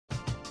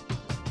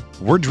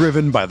We're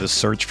driven by the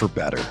search for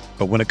better.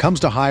 But when it comes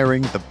to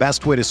hiring, the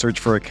best way to search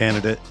for a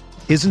candidate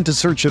isn't to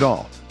search at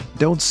all.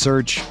 Don't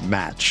search,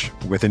 match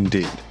with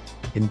Indeed.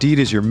 Indeed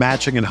is your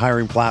matching and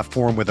hiring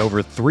platform with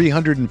over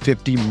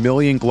 350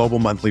 million global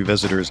monthly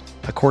visitors,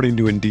 according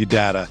to Indeed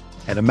data,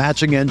 and a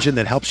matching engine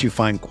that helps you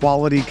find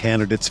quality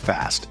candidates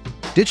fast.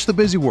 Ditch the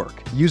busy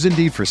work. Use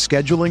Indeed for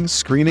scheduling,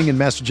 screening, and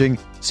messaging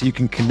so you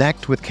can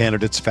connect with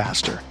candidates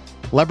faster.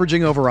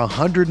 Leveraging over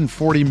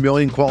 140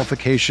 million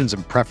qualifications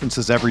and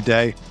preferences every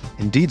day,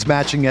 Indeed's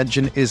matching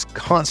engine is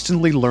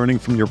constantly learning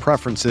from your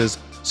preferences,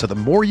 so the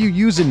more you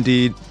use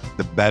Indeed,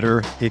 the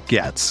better it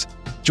gets.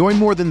 Join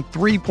more than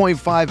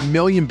 3.5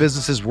 million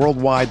businesses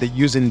worldwide that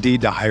use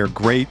Indeed to hire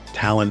great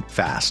talent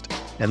fast.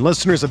 And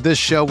listeners of this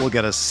show will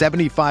get a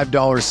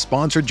 $75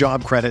 sponsored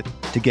job credit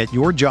to get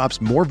your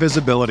jobs more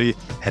visibility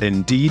at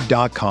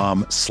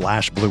Indeed.com/Blue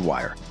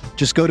Wire.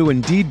 Just go to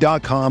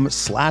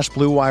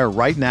Indeed.com/Blue Wire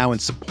right now and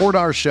support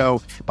our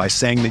show by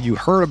saying that you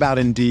heard about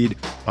Indeed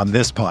on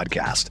this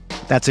podcast.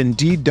 That's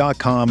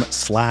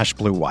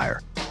Indeed.com/Blue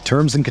Wire.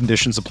 Terms and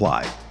conditions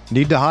apply.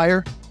 Need to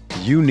hire?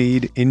 You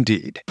need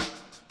Indeed.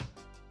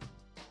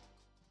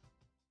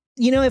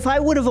 You know, if I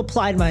would have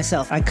applied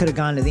myself, I could have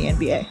gone to the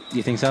NBA.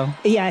 You think so?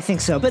 Yeah, I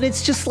think so. But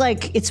it's just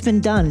like, it's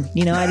been done.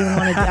 You know, I didn't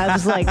want to, I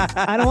was like,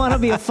 I don't want to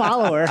be a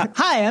follower.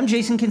 Hi, I'm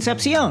Jason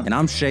Concepcion. And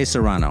I'm Shea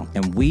Serrano.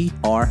 And we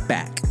are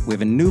back. We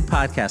have a new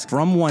podcast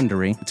from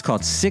Wondery. It's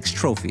called Six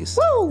Trophies.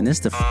 Woo! And it's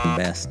the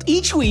best.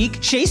 Each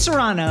week, Shea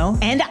Serrano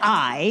and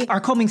I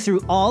are combing through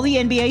all the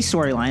NBA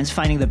storylines,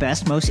 finding the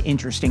best, most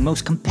interesting,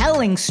 most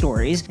compelling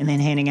stories, and then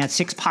handing out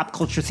 6 pop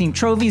culture themed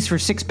trophies for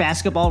 6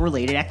 basketball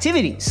related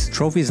activities.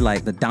 Trophies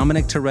like the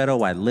Dominic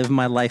Toretto I Live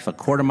My Life a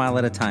Quarter Mile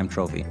at a Time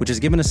trophy, which is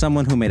given to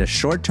someone who made a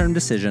short-term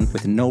decision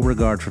with no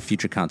regard for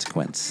future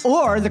consequence.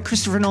 Or the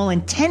Christopher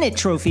Nolan Tenet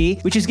trophy,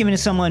 which is given to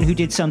someone who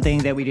did something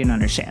that we didn't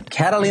understand.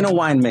 Catalina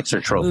Wine Mixer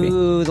trophy.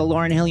 Ooh, the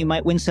Lauryn Hill You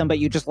Might Win Some, But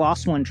You Just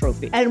Lost One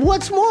trophy. And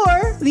what's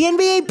more, the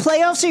NBA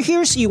playoffs are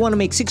here, so you want to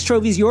make Six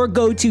Trophies your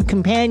go-to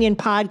companion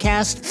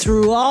podcast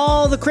through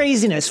all the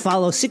craziness.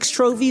 Follow Six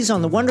Trophies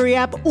on the Wondery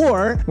app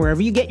or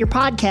wherever you get your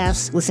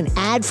podcasts. Listen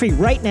ad-free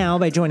right now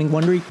by joining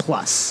Wondery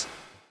Plus.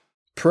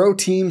 Pro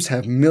teams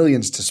have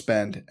millions to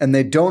spend, and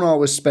they don't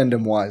always spend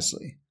them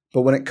wisely.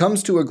 But when it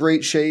comes to a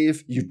great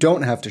shave, you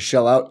don't have to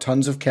shell out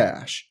tons of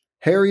cash.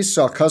 Harry's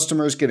saw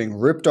customers getting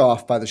ripped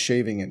off by the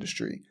shaving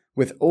industry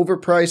with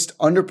overpriced,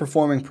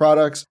 underperforming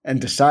products and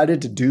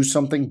decided to do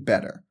something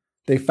better.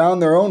 They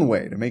found their own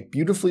way to make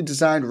beautifully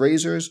designed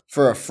razors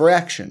for a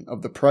fraction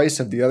of the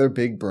price of the other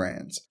big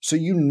brands, so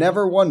you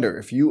never wonder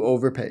if you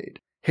overpaid.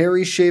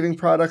 Harry's shaving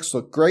products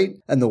look great,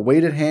 and the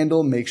weighted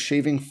handle makes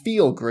shaving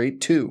feel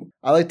great too.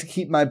 I like to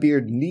keep my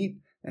beard neat,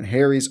 and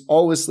Harry's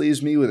always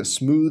leaves me with a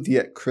smooth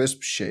yet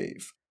crisp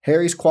shave.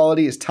 Harry's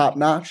quality is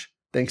top-notch,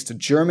 thanks to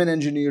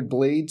German-engineered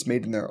blades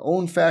made in their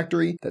own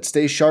factory that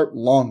stay sharp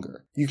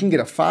longer. You can get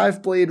a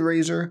 5-blade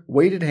razor,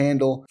 weighted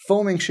handle,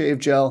 foaming shave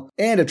gel,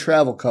 and a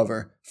travel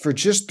cover for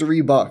just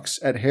 $3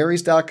 at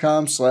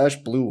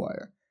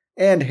harrys.com/bluewire.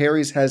 And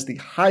Harry's has the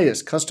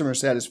highest customer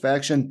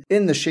satisfaction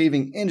in the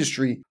shaving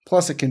industry,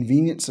 plus a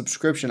convenient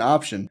subscription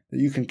option that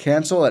you can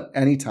cancel at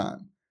any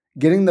time.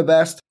 Getting the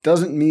best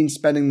doesn't mean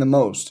spending the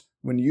most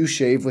when you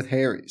shave with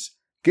Harry's.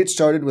 Get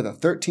started with a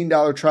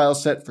 $13 trial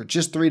set for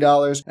just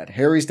 $3 at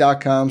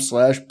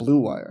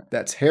harrys.com/bluewire.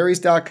 That's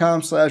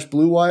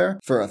harrys.com/bluewire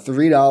for a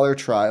 $3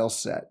 trial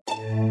set.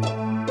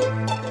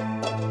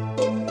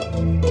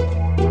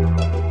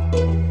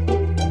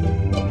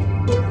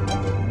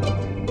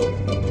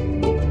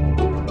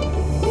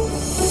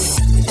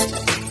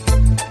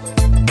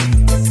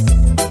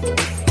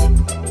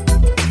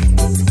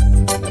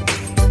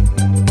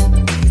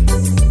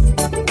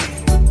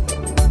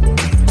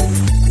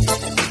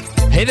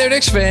 Hey there,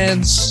 Knicks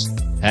fans.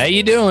 How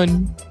you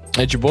doing?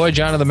 It's your boy,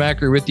 Jonathan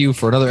Macri, with you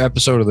for another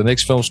episode of the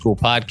Knicks Film School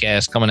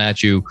podcast, coming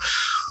at you,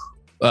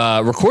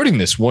 recording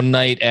this one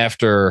night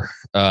after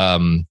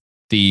the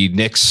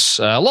Knicks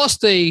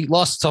lost a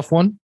tough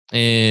one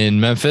in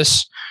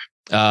Memphis.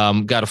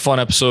 Got a fun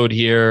episode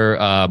here.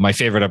 My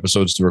favorite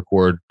episodes to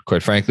record,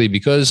 quite frankly,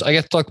 because I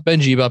get to talk to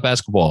Benji about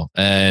basketball,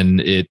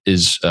 and it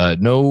is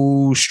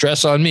no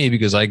stress on me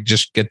because I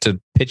just get to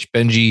pitch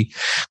Benji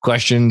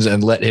questions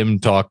and let him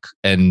talk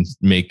and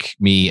make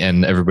me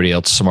and everybody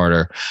else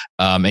smarter.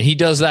 And he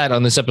does that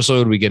on this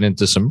episode. We get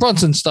into some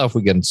Brunson stuff.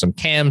 We get into some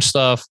Cam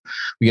stuff.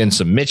 We get into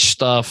some Mitch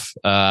stuff.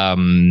 Hit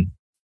on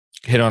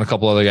a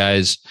couple other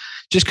guys.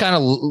 Just kind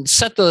of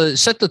set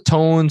the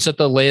tone, set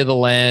the lay of the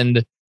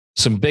land.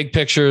 Some big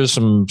pictures,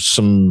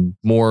 some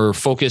more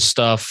focused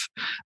stuff,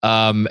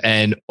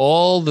 and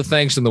all the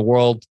thanks in the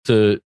world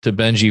to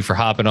Benji for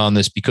hopping on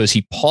this because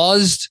he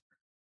paused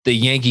the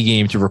Yankee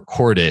game to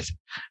record it.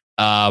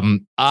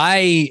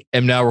 I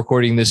am now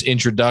recording this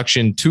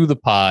introduction to the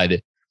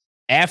pod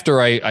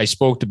after I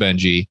spoke to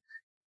Benji.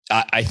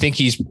 I think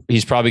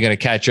he's probably going to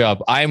catch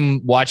up.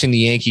 I'm watching the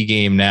Yankee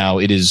game now.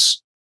 It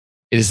is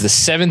the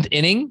 7th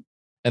inning,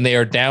 and they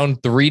are down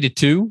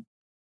 3-2.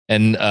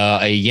 And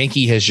a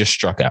Yankee has just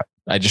struck out.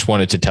 I just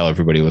wanted to tell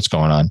everybody what's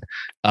going on.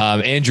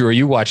 Andrew, are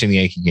you watching the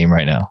Yankee game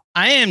right now?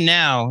 I am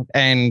now.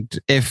 And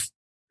if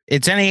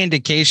it's any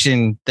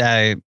indication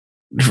that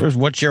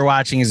what you're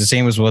watching is the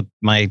same as what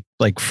my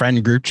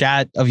friend group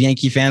chat of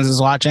Yankee fans is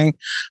watching,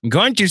 I'm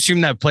going to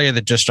assume that player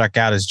that just struck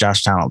out is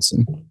Josh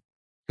Donaldson.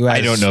 Who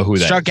I don't know who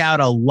that struck out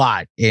a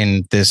lot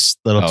in this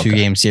little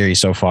 2-game series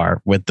so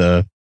far with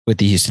the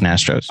Houston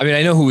Astros. I mean,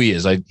 I know who he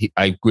is.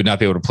 I would not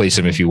be able to place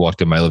him if you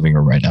walked in my living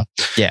room right now.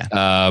 Yeah.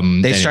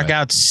 They struck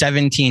out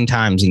 17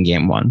 times in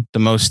game 1, the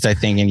most, I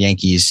think, in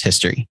Yankees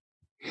history.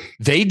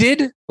 They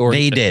did?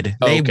 They did.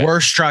 They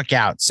were struck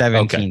out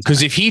 17.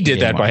 Because if he did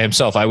that by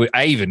himself, that would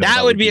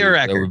be a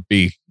record.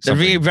 That would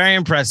be very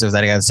impressive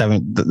that he got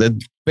 7.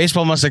 The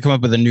baseball must have come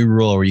up with a new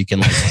rule where you can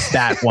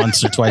bat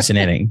once or twice an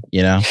inning,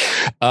 you know?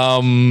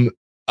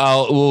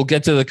 We'll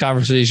get to the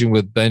conversation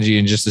with Benji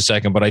in just a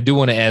second, but I do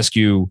want to ask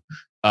you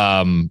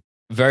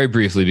very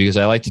briefly, because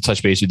I like to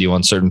touch base with you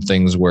on certain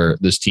things where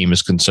this team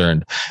is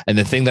concerned. And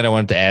the thing that I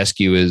wanted to ask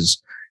you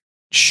is,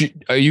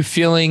 are you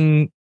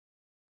feeling,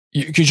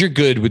 because you're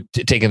good with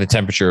taking the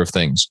temperature of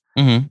things.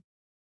 Mm-hmm.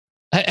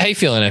 How you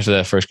feeling after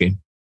that first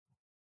game?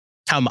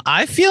 How am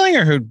I feeling,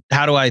 or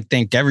how do I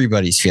think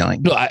everybody's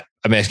feeling? No,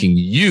 I'm asking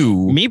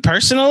you. Me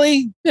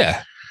personally?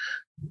 Yeah.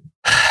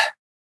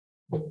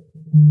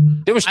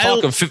 There was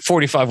talk of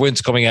 45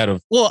 wins coming out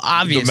of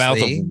obviously, the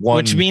mouth of one,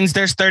 which means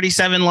there's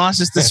 37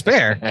 losses to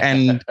spare,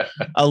 and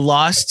a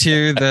loss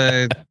to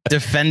the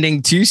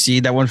defending 2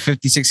 seed that won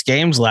 56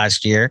 games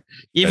last year,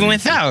 even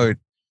without.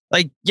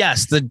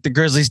 Yes, the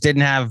Grizzlies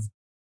didn't have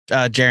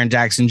Jaren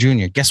Jackson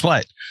Jr. Guess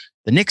what?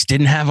 The Knicks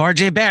didn't have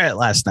RJ Barrett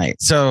last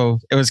night, so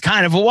it was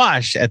kind of a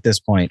wash at this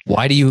point.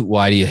 Why do you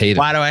hate him?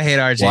 Why do I hate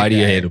RJ? Why do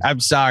you hate him? I'm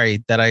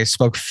sorry that I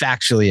spoke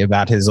factually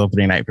about his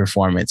opening night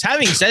performance.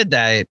 Having said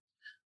that,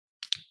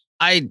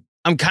 I'm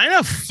kind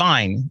of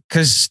fine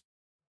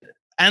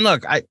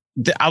look,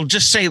 I'll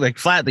just say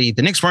flatly,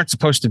 the Knicks weren't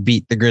supposed to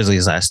beat the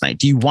Grizzlies last night.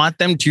 Do you want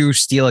them to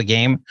steal a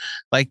game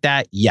like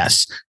that?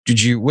 Yes.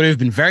 Would have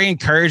been very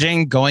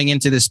encouraging going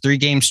into this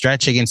 3-game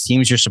stretch against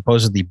teams you're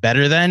supposedly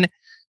better than,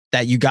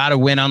 that you got to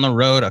win on the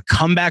road, a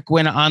comeback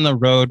win on the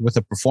road with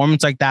a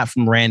performance like that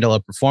from Randall, a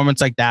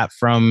performance like that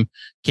from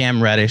Cam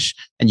Reddish,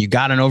 and you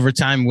got an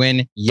overtime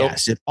win.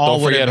 Yes.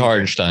 Don't forget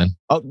Hardenstein.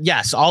 Oh,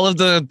 yes. All of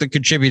the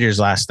contributors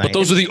last night. But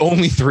those are the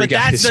only 3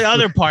 guys. That's the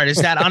other part, is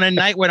that on a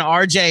night when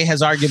RJ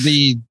has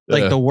arguably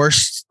the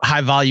worst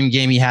high volume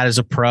game he had as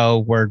a pro,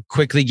 where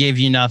Quickly gave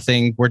you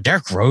nothing, where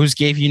Derrick Rose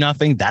gave you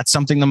nothing, that's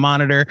something to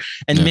monitor.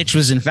 And Mitch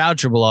was in foul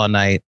trouble all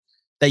night,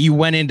 that you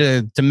went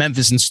into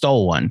Memphis and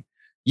stole one.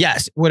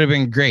 Yes, it would have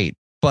been great,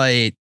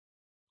 but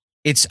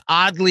it's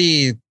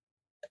oddly,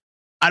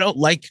 I don't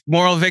like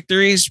moral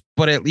victories,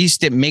 but at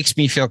least it makes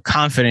me feel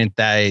confident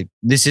that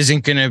this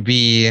isn't going to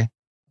be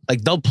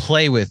they'll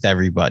play with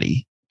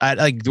everybody.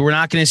 We're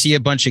not going to see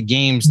a bunch of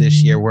games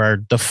this year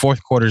where the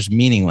fourth quarter is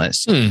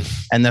meaningless.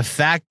 And the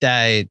fact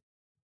that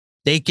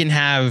they can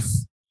have,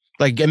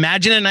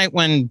 imagine a night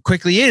when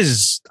Quickly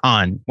is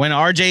on, when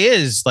RJ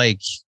is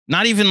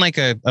not even a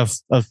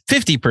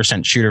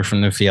 50% shooter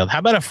from the field. How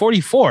about a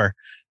 44%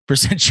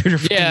 shooter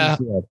from the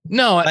field?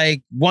 No,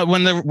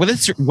 when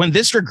this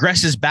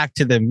regresses back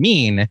to the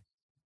mean,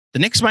 the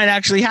Knicks might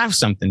actually have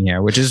something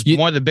here, which is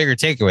more the bigger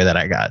takeaway that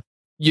I got.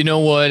 You know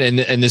what?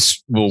 And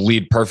this will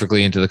lead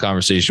perfectly into the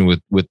conversation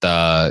with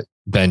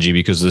Benji,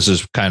 because this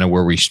is kind of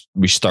where we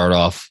start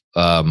off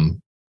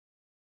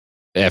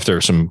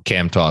after some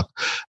Cam talk,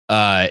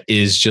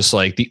 is just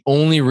the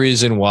only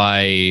reason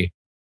why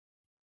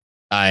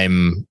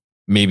I'm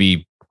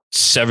maybe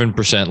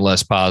 7%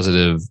 less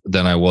positive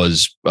than I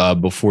was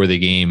before the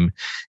game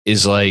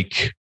is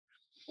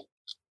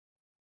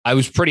I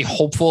was pretty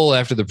hopeful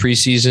after the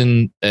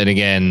preseason. And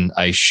again,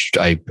 I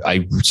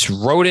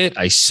wrote it,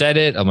 I said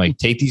it. I'm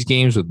take these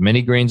games with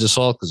many grains of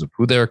salt because of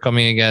who they're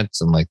coming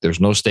against. And there's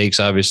no stakes,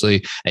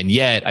 obviously. And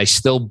yet I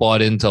still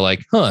bought into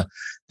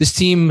this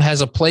team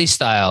has a play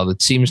style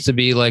that seems to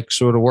be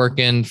sort of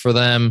working for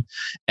them.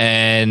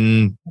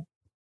 And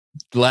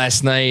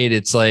last night,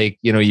 it's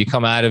you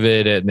come out of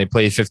it and they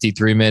played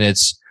 53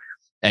 minutes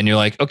and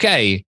you're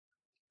okay,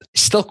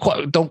 still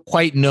don't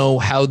quite know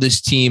how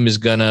this team is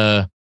going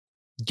to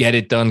get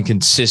it done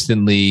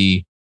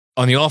consistently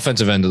on the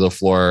offensive end of the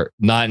floor,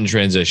 not in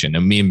transition.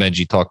 And me and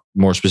Benji talked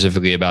more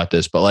specifically about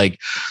this, but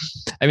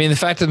the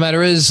fact of the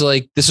matter is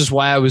this is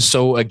why I was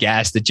so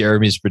aghast at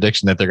Jeremy's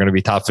prediction that they're going to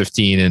be top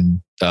 15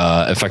 in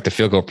effective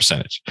field goal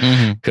percentage.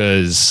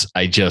 Cause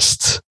I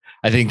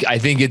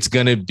think it's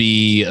going to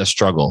be a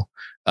struggle.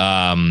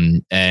 But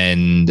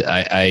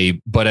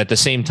at the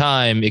same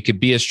time, it could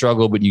be a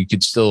struggle, but you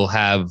could still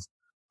have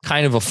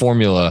kind of a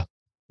formula,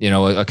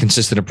 a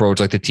consistent approach,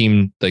 like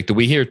the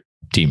We Here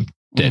team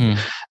did.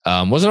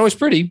 Wasn't always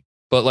pretty,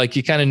 but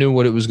you kind of knew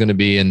what it was going to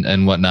be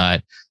and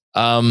whatnot.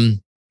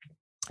 And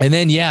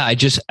then,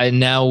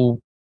 now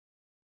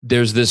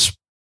there's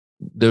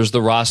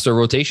the roster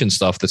rotation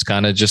stuff that's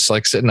kind of just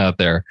sitting out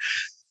there,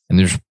 and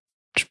there's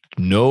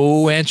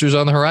no answers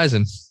on the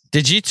horizon.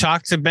 Did you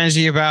talk to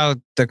Benji about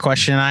the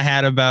question I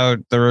had about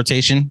the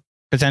rotation?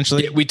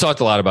 potentially? Yeah, we talked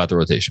a lot about the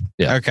rotation.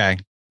 Yeah. Okay.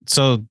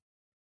 So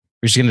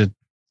we're just going to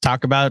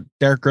talk about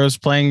Derrick Rose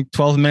playing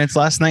 12 minutes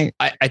last night.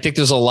 I think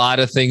there's a lot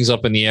of things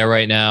up in the air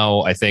right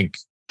now. I think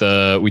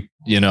I'll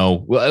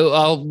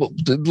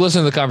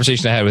listen to the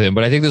conversation I had with him,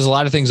 but I think there's a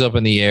lot of things up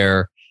in the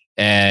air,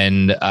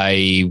 and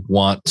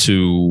I'm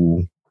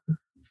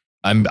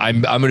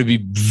going to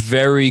be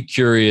very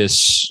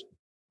curious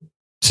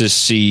to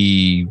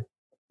see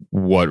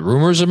what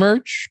rumors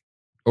emerge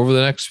over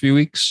the next few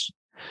weeks.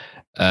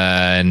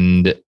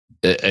 And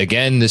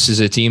again, this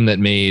is a team that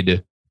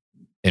made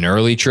an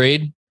early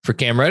trade for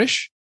Cam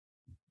Reddish.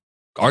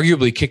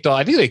 Arguably kicked off.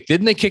 I think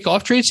didn't they kick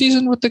off trade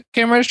season with the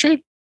Cam Reddish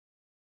trade?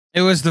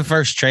 It was the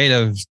first trade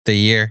of the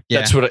year. Yeah.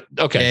 That's what.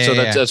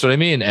 That's what I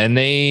mean. And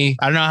I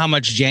don't know how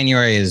much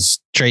January is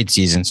trade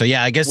season. So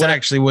yeah, I guess that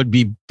actually would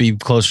be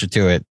closer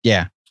to it.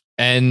 Yeah.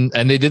 And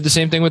they did the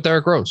same thing with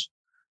Derrick Rose.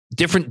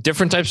 Different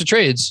types of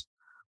trades,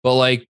 but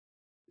like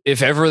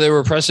if ever there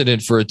were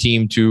precedent for a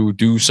team to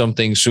do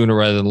something sooner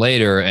rather than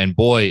later, and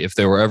boy, if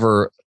there were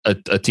ever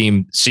a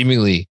team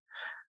seemingly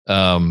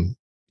in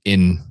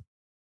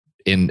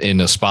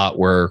a spot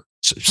where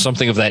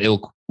something of that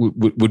ilk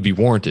would be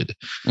warranted,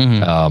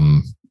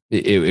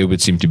 it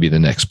would seem to be the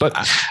Knicks. But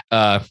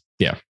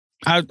yeah,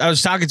 I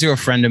was talking to a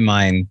friend of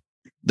mine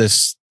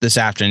this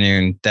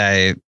afternoon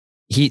that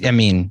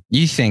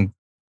you think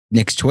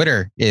Knicks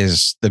Twitter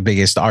is the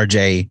biggest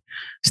RJ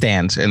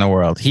stands in the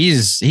world.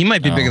 He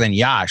might be bigger than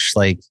Yash.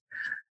 Like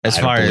as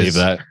far as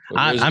that,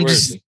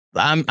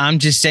 I'm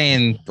just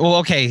saying. Well,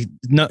 okay,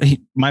 no,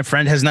 my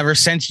friend has never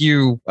sent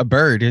you a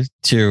bird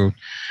to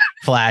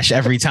flash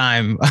every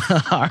time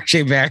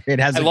RJ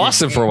Barrett has. I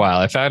lost him for a while.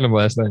 I found him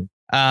last night.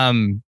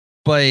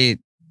 But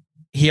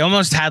he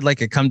almost had like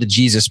a come to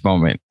Jesus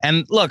moment.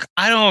 And look,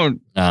 I don't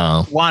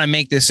want to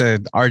make this a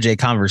RJ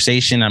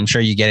conversation. I'm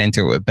sure you get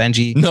into it with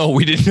Benji. No,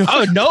 we didn't.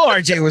 Oh, no,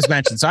 RJ was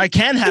mentioned. So I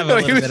can have a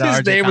little bit of RJ.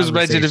 His name was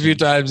mentioned a few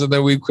times, and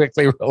then we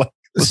quickly were like,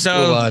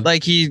 so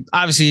like he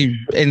obviously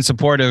in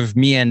support of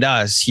me and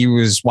us, he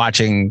was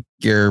watching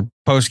your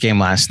post game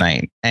last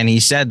night. And he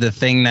said the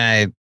thing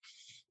that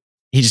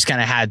he just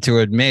kind of had to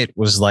admit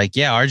was like,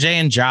 yeah, RJ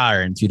and Ja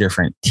are in two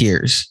different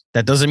tiers.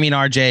 That doesn't mean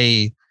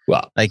RJ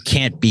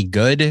can't be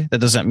good. That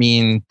doesn't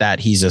mean that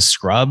he's a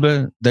scrub.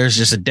 There's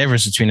just a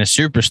difference between a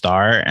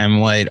superstar and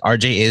what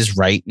RJ is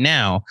right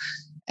now.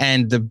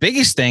 And the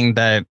biggest thing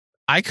that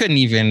I couldn't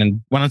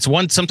even,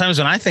 sometimes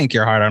when I think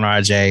you're hard on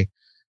RJ,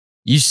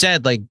 you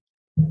said like,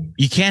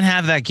 you can't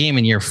have that game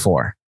in year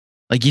 4.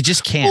 Like you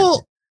just can't.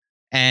 Well,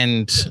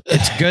 and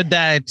it's good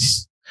that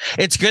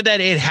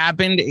it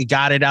happened. It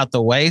got it out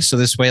the way. So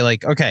this way,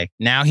 like, okay,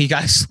 now he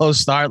got a slow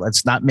start.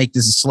 Let's not make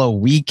this a slow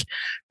week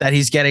that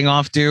he's getting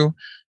off to.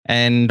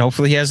 And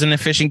hopefully he has an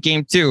efficient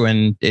game too.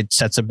 And it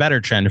sets a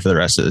better trend for the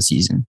rest of the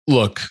season.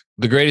 Look,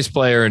 the greatest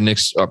player in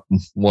Knicks,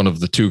 one of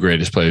the two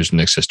greatest players in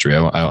Knicks history.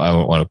 I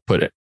want to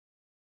put it,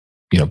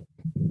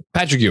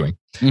 Patrick Ewing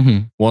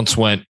once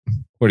went,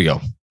 where'd he go?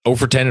 0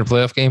 for 10 in a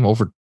playoff game, 0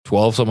 for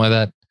 12, something like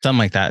that. Something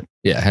like that.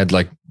 Yeah.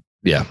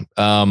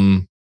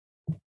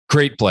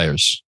 Great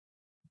players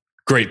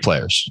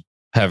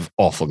have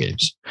awful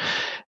games.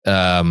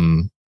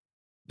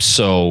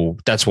 So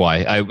that's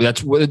why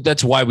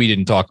that's why we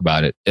didn't talk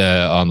about it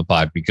on the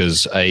pod,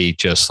 because I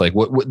just like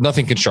what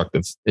nothing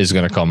constructive is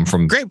going to come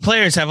from. Great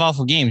players have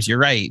awful games. You're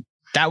right.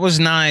 That was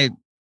not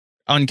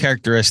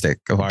uncharacteristic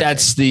of our.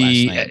 That's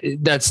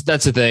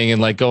the thing.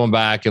 And like going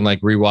back and like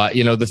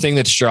rewatch, the thing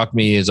that struck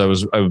me is I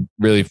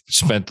really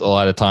spent a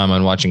lot of time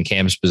on watching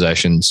Cam's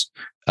possessions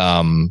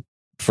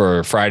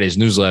for Friday's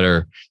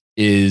newsletter.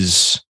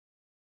 Is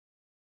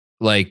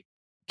like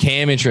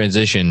Cam in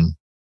transition.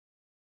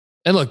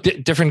 And look,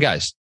 different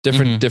guys,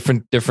 different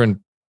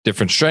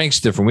strengths,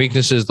 different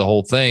weaknesses, the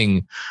whole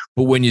thing.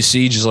 But when you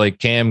see just like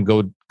Cam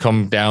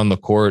come down the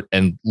court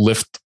and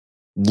lift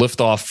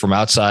off from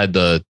outside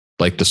the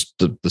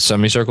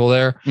semicircle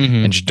there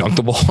and just dunk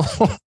the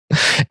ball,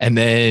 and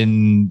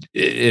then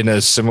in a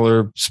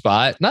similar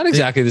spot, not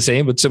exactly the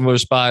same, but similar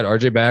spot,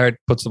 RJ Barrett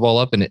puts the ball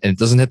up and it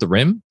doesn't hit the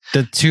rim.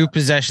 The two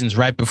possessions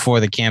right before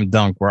the Cam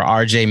dunk where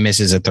RJ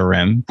misses at the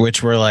rim,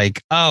 which were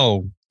like,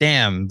 oh,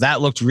 damn,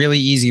 that looked really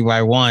easy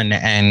by one,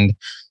 and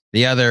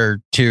the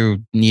other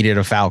two needed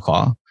a foul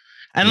call.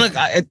 And look,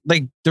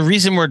 like the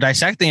reason we're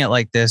dissecting it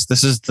like this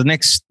is the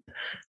Knicks'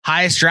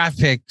 highest draft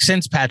pick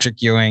since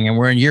Patrick Ewing, and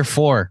we're in year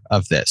 4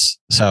 of this.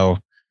 So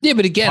yeah,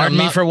 but again, pardon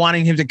me for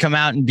wanting him to come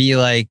out and be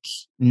like,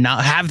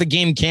 not have the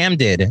game Cam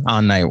did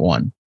on night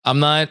 1. I'm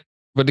not.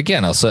 But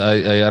again, I'll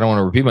say I don't want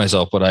to repeat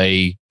myself, but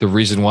the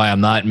reason why I'm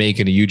not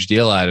making a huge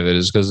deal out of it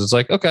is because it's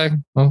like, okay,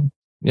 well,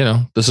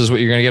 this is what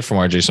you're going to get from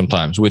RJ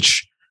sometimes,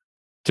 which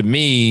to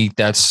me,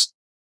 that's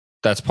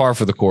par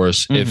for the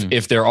course.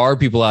 If there are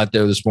people out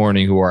there this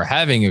morning who are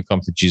having a come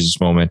to Jesus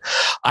moment,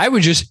 I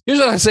would here's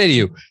what I say to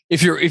you.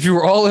 If you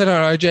were all in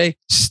on RJ,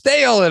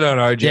 stay all in on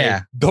RJ.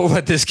 Yeah. Don't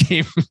let this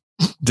game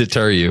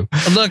deter you.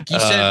 Look,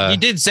 you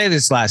did say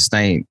this last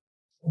night.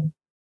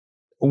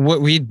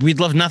 We'd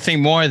love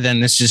nothing more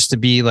than this just to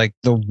be like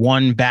the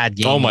one bad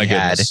game. Oh my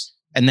goodness.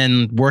 And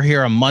then we're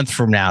here a month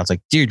from now. It's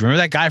like, dude,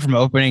 remember that guy from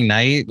opening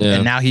night? Yeah.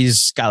 And now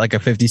he's got like a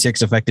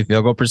 56 effective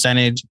field goal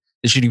percentage.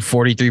 He's shooting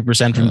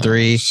 43% from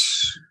three.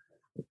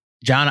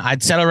 John,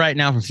 I'd settle right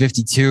now for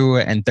 52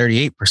 and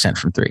 38%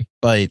 from three.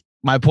 But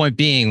my point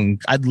being,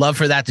 I'd love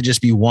for that to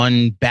just be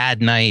one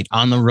bad night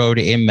on the road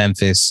in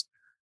Memphis.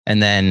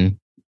 And then,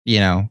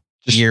 year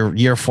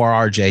 4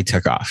 RJ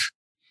took off,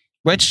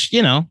 which,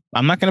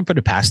 I'm not going to put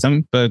it past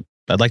him, but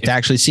I'd like to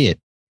actually see it.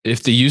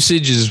 If the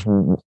usage is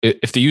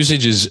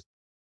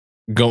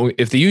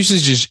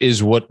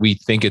what we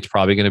think it's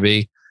probably going to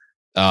be,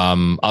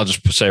 I'll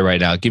just say right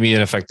now, give me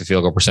an effective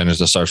field goal percentage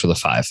that starts with a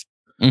 5.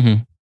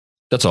 Mm-hmm.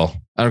 That's all.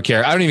 I don't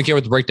care. I don't even care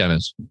what the breakdown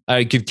is.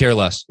 I could care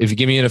less. If you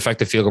give me an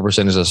effective field goal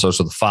percentage that starts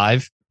with a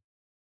 5,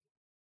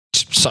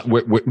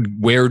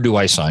 where do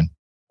I sign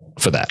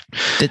for that?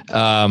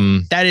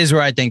 That is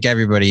where I think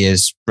everybody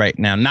is right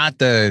now. Not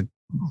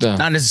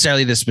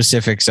necessarily the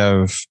specifics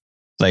of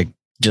like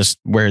just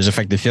where his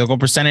effective field goal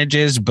percentage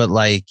is, but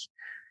like,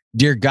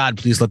 dear God,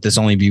 please let this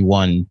only be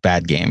one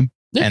bad game.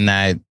 Yeah. And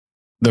that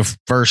the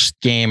first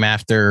game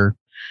after,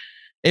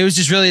 it was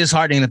just really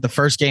disheartening that the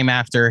first game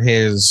after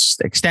his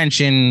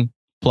extension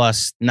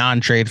plus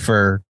non-trade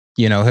for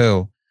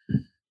who,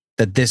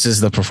 that this is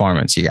the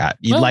performance you got.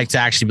 You'd like to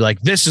actually be like,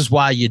 this is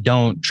why you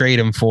don't trade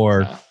him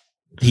for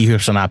he who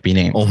shall not be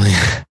named.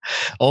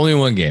 Only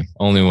one game.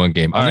 Only one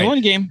game. All right.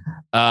 One game.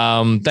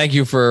 Thank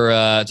you for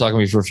talking to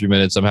me for a few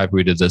minutes. I'm happy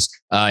we did this.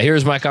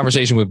 Here's my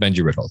conversation with Benji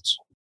Ritholtz.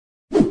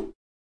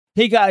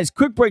 Hey guys,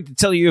 quick break to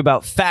tell you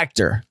about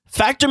Factor.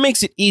 Factor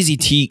makes it easy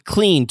to eat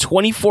clean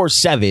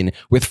 24/7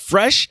 with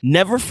fresh,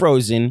 never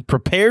frozen,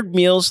 prepared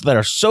meals that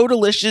are so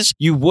delicious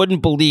you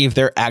wouldn't believe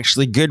they're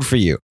actually good for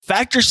you.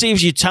 Factor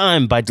saves you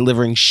time by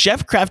delivering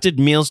chef-crafted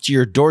meals to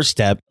your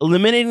doorstep,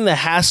 eliminating the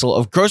hassle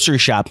of grocery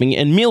shopping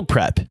and meal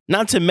prep.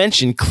 Not to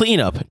mention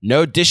cleanup,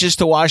 no dishes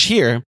to wash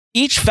here.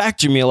 Each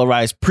Factor meal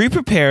arrives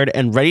pre-prepared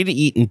and ready to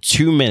eat in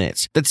 2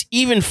 minutes. That's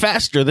even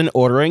faster than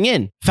ordering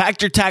in.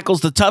 Factor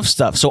tackles the tough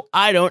stuff, so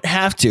I don't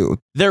have to.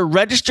 Their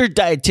registered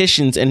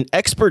dietitians and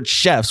expert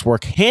chefs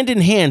work hand in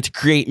hand to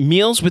create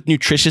meals with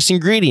nutritious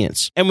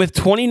ingredients. And with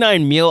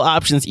 29 meal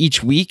options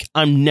each week,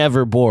 I'm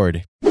never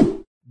bored.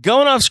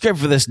 Going off script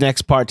for this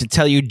next part to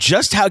tell you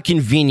just how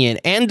convenient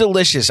and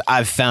delicious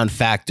I've found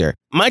Factor.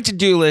 My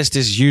to-do list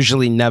is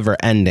usually never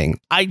ending.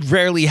 I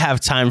rarely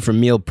have time for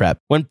meal prep.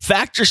 When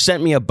Factor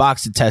sent me a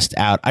box to test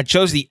out, I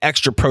chose the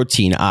extra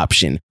protein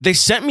option. They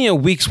sent me a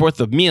week's worth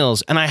of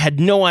meals, and I had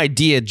no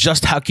idea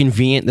just how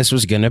convenient this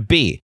was going to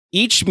be.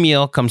 Each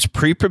meal comes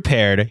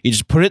pre-prepared. You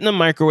just put it in the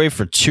microwave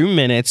for 2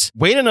 minutes,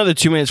 wait another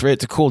 2 minutes for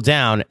it to cool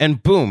down,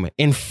 and boom,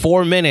 in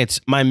 4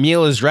 minutes, my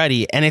meal is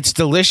ready, and it's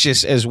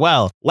delicious as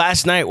well.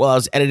 Last night, while I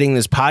was editing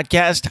this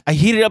podcast, I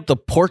heated up the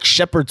pork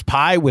shepherd's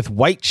pie with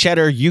white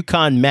cheddar,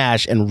 Yukon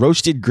mash, and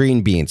roasted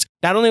green beans.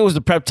 Not only was the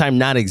prep time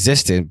not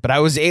existent, but I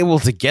was able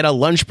to get a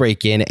lunch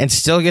break in and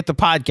still get the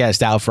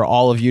podcast out for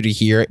all of you to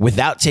hear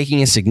without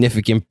taking a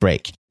significant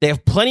break. They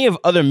have plenty of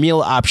other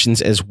meal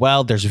options as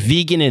well. There's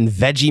vegan and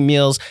veggie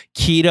meals,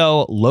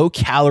 keto,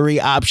 low-calorie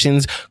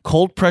options,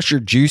 cold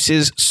pressure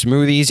juices,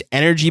 smoothies,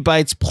 energy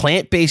bites,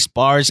 plant-based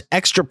bars,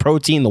 extra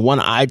protein, the one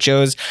I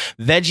chose,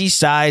 veggie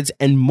sides,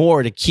 and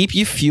more to keep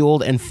you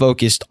fueled and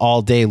focused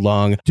all day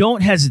long.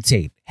 Don't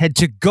hesitate. Head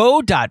to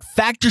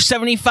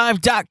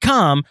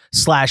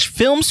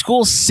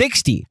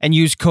go.factor75.com/filmschool60 and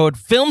use code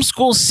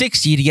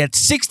filmschool60 to get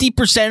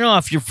 60%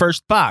 off your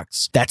first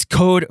box. That's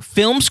code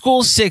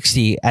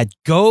filmschool60 at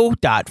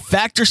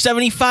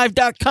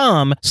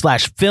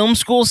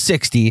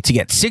go.factor75.com/filmschool60 to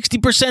get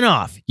 60%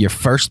 off your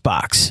first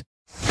box.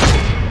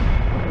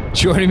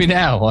 Joining me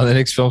now on the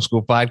Knicks Film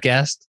School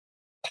podcast.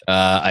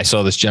 I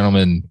saw this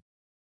gentleman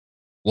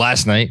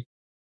last night.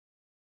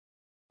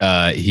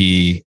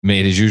 He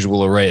made his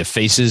usual array of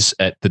faces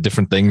at the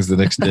different things the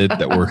Knicks did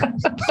that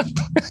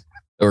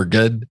were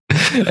good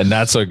and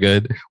not so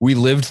good. We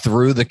lived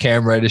through the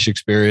Cam Reddish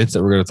experience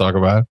that we're going to talk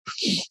about.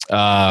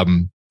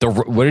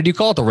 What did you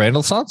call it? The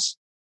Randall-sance?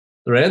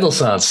 The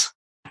Randall-sance.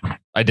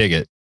 I dig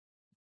it.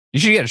 You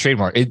should get a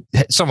trademark.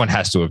 Someone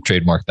has to have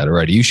trademarked that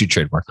already. You should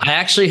trademark it. I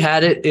actually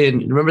had it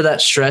in, remember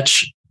that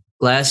stretch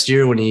last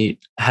year when he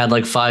had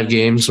like 5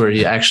 games where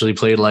he actually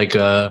played like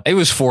it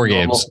was 4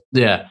 games.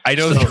 Yeah. I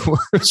know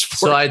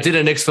so I did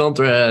a Knicks film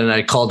thread and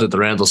I called it the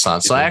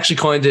Randall-sance. So I actually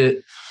coined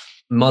it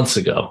months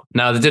ago.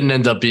 Now, that didn't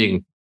end up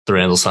being the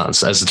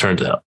Randall-sance as it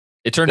turned out.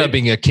 It turned out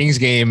being a Kings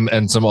game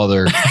and some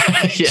other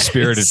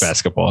spirited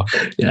basketball.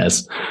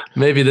 Yes.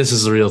 Maybe this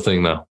is the real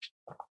thing though.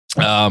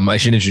 I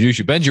should introduce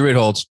you. Benji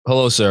Ritholtz.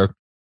 Hello, sir.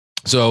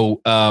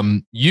 So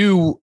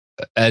you,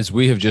 as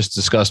we have just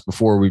discussed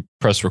before we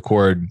press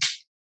record,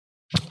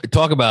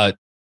 talk about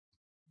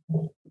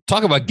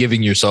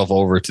giving yourself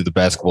over to the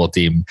basketball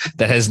team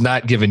that has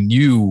not given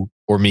you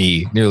or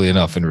me nearly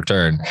enough in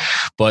return.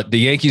 But the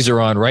Yankees are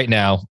on right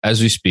now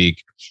as we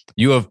speak.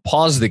 You have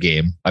paused the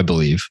game, I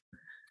believe.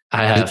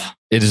 I have.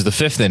 It is the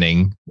 5th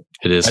inning.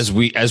 It is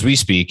as we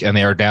speak, and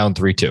they are down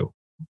 3-2.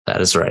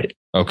 That is right.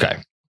 Okay.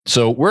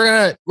 So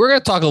we're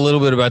gonna talk a little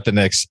bit about the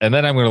Knicks, and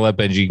then I'm gonna let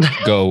Benji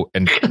go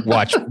and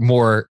watch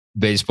more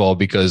baseball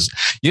because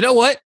you know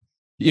what?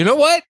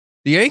 The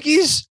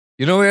Yankees,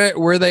 you know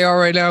where they are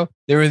right now?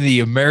 They're in the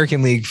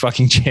American League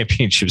fucking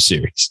championship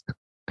series.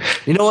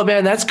 You know what,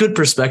 man? That's good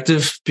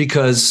perspective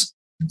because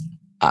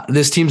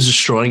this team's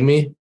destroying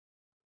me.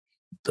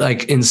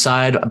 Like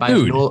inside,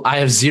 I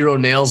have 0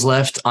 nails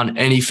left on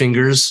any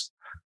fingers.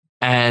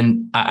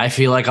 And I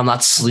feel like I'm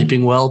not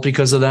sleeping well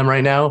because of them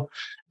right now.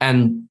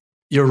 And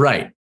you're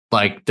right.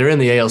 Like they're in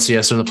the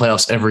ALCS, they're in the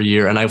playoffs every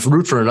year. And I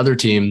root for another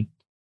team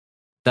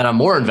that I'm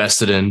more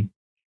invested in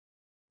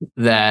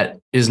that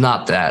is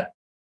not that.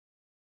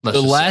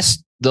 The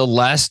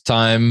last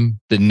time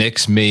the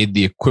Knicks made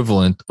the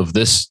equivalent of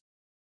this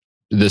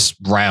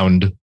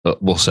round,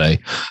 we'll say,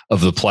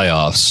 of the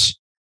playoffs,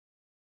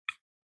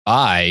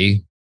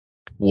 I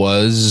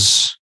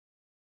was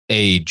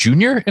a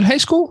junior in high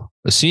school,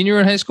 a senior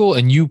in high school,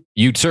 and you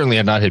certainly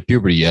had not hit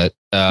puberty yet,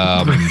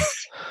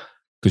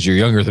 because you're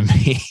younger than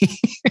me.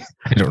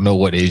 I don't know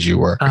what age you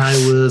were. I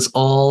was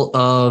all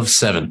of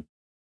 7.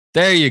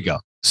 There you go.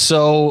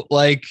 So,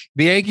 like,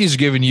 the Yankees are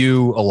giving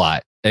you a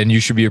lot, and you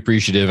should be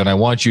appreciative, and I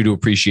want you to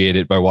appreciate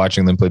it by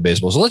watching them play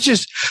baseball. So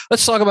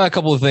let's talk about a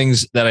couple of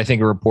things that I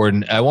think are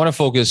important. I want to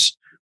talk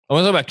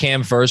about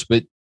Cam first,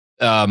 but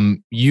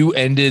you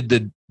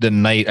ended the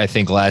night, I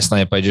think, last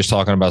night by just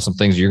talking about some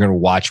things you're going to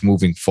watch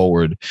moving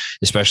forward,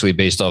 especially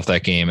based off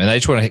that game. And I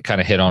just want to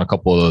kind of hit on a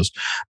couple of those.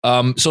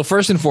 So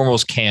first and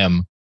foremost,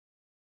 Cam,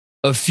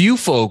 a few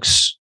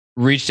folks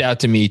reached out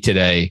to me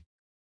today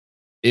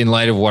in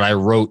light of what I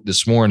wrote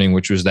this morning,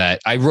 which was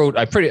that I wrote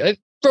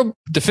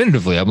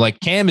definitively. I'm like,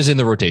 Cam is in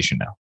the rotation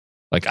now.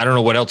 Like, I don't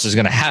know what else is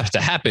going to have to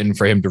happen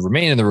for him to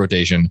remain in the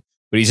rotation,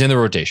 but he's in the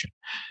rotation.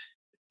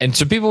 And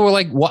so people were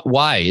like,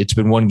 why? It's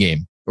been one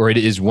game, or it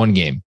is one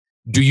game.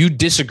 Do you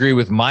disagree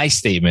with my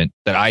statement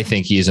that I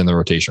think he is in the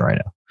rotation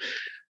right now?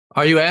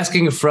 Are you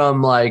asking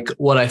from like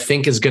what I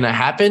think is going to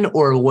happen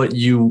or what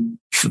you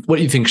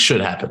think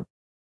should happen?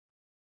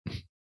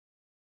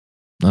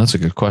 That's a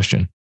good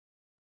question.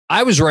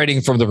 I was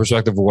writing from the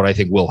perspective of what I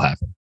think will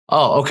happen.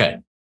 Oh, okay.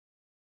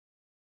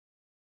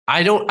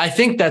 I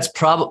think that's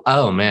probably,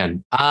 oh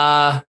man.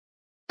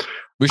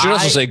 We should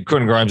also say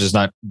Quentin Grimes is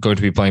not going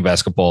to be playing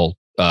basketball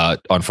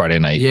on Friday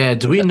night. Yeah.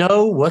 Do we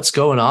know what's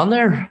going on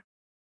there?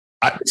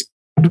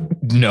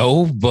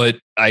 No, but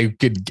I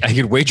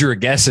could wager a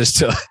guess as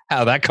to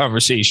how that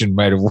conversation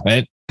might have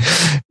went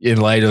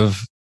in light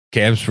of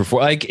Cam's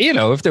performance. Like,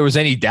 if there was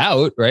any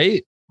doubt,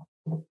 right?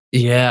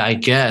 Yeah, I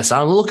guess.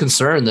 I'm a little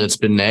concerned that it's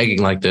been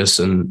nagging like this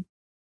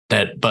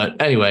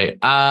but anyway,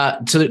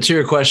 to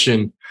your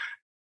question,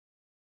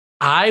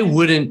 I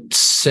wouldn't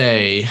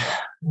say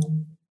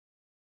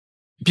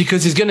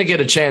because he's going to get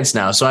a chance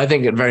now. So I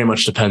think it very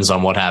much depends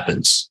on what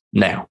happens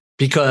now,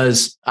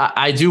 because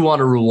I do want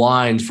to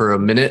rewind for a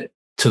minute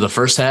to the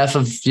first half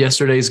of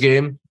yesterday's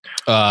game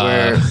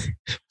where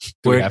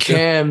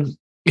Cam,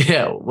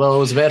 it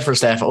was a bad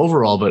first half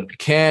overall, but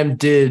Cam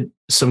did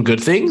some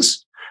good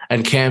things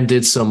and Cam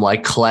did some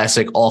like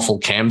classic awful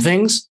Cam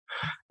things.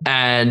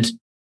 And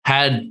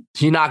had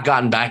he not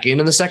gotten back in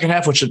the second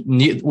half, which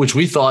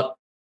we thought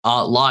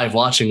live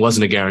watching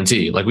wasn't a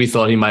guarantee. Like we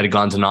thought he might have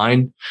gone to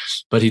 9,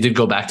 but he did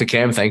go back to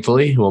Cam,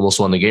 thankfully, who almost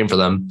won the game for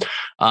them.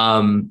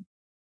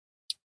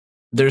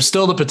 There's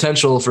still the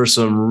potential for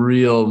some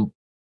real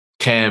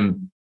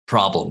Cam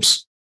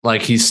problems.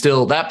 Like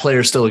that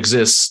player still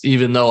exists,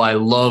 even though I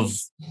love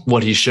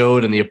what he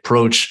showed and the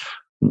approach,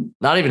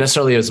 not even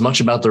necessarily as much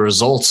about the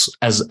results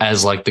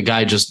as like the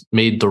guy just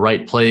made the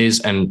right plays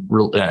and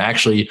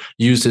actually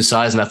used his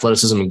size and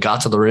athleticism and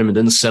got to the rim and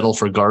didn't settle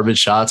for garbage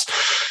shots.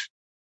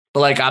 But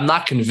like, I'm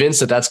not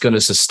convinced that that's going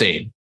to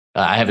sustain.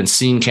 I haven't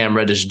seen Cam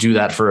Reddish do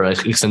that for an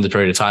extended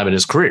period of time in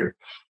his career.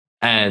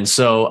 And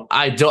so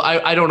I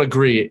don't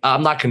agree.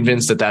 I'm not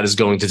convinced that is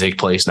going to take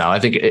place now. I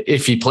think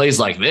if he plays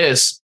like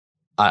this,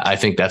 I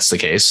think that's the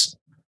case.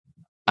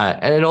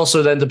 And it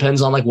also then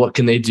depends on like, what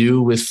can they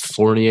do with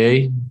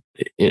Fournier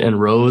and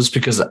Rose,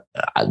 because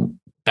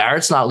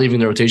Barrett's not leaving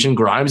the rotation.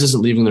 Grimes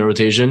isn't leaving the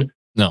rotation.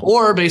 No.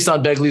 Or based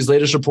on Begley's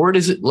latest report,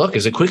 is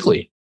it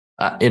quickly?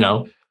 I don't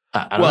know.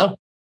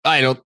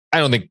 I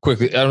don't think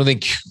quickly. I don't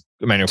think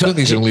Emmanuel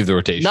Quickly's going to leave the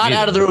rotation. Not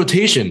out of the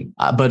rotation,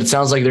 but it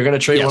sounds like they're going to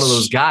trade one of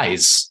those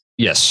guys.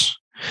 Yes.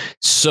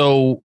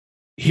 So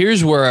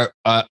here's where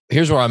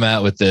I'm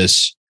at with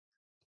this.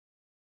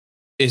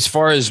 As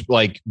far as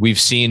like we've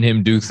seen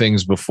him do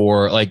things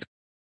before, like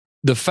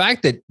the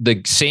fact that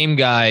the same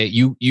guy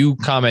you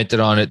commented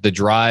on it, the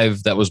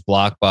drive that was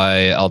blocked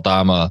by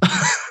Aldama,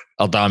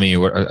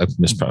 I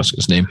mispronounced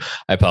his name.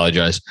 I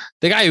apologize.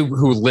 The guy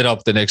who lit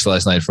up the Knicks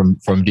last night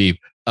from deep.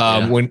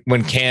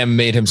 When Cam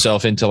made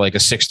himself into like a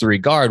 6'3"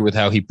 guard with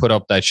how he put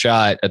up that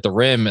shot at the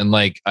rim, and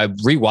like I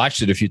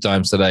rewatched it a few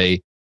times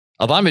today.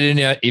 Aldama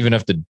didn't even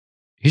have to.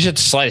 He just had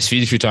to slide his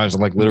feet a few times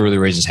and like literally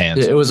raise his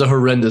hands. It was a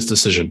horrendous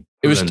decision.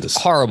 It was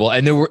horrible,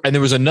 and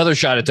there was another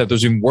shot attempt that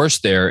was even worse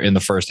there in the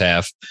first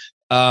half.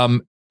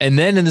 And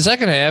then in the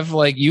second half,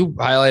 like you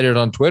highlighted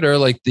on Twitter,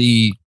 like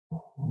the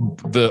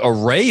the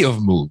array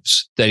of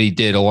moves that he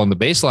did along the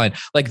baseline,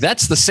 like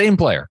that's the same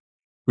player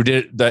who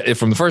did that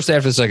from the first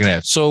half to the second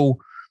half. So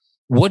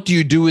what do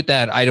you do with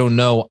that? I don't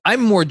know.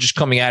 I'm more just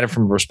coming at it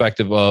from a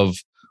perspective of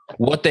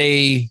what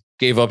they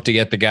gave up to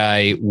get the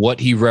guy, what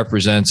he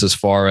represents as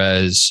far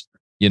as,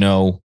 you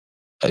know,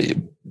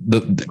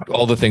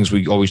 all the things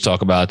we always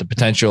talk about, the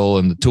potential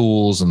and the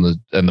tools and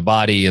the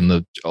body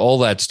and all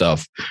that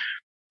stuff.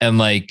 And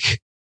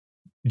like,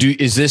 I'm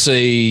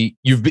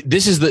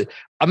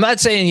not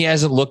saying he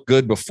hasn't looked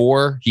good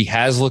before. He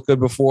has looked good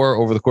before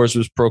over the course of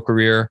his pro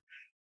career,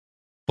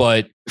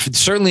 but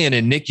certainly in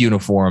a Knick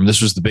uniform,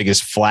 this was the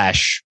biggest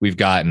flash we've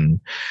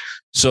gotten.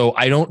 So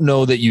I don't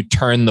know that you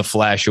turn the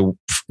flash,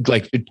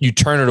 like you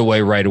turn it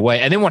away right away,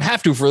 and they won't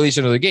have to for at least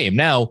another game.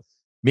 Now,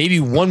 maybe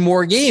one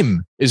more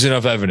game is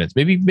enough evidence.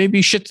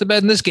 Maybe shit's the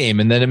bed in this game,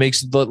 and then it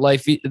makes the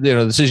life, the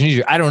decision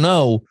easier. I don't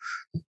know,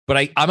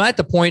 but I'm at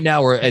the point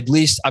now where at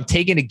least I'm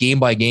taking it game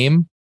by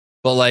game.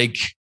 But like,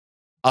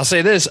 I'll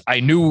say this: I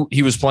knew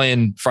he was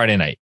playing Friday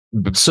night.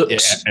 So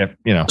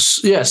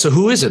yeah. So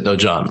who is it though,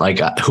 John? Like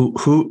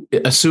who?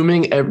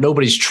 Assuming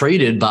nobody's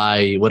traded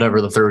by whatever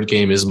the third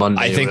game is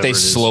Monday. I think they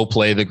slow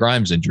play the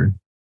Grimes injury.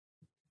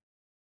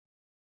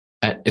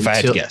 If I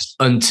had to guess,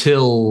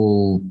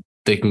 until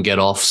they can get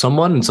off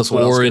someone, until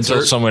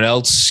someone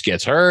else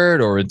gets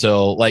hurt, or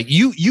until like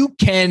you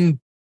can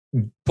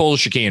pull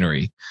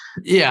chicanery.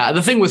 Yeah,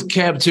 the thing with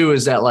Cam too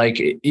is that like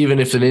even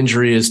if an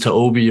injury is to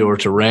Obi or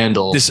to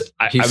Randall,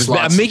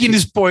 I'm making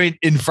this point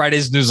in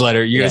Friday's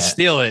newsletter. You're gonna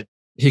steal it.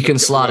 He can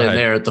slot in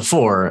there at the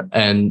 4,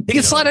 and he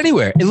can slot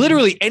anywhere.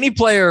 Literally any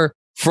player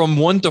from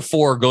 1 to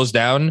 4 goes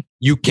down.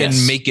 You can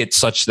make it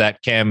such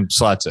that Cam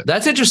slots it.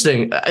 That's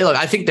interesting. Look,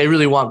 I think they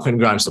really want Quentin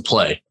Grimes to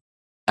play.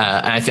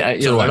 And I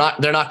think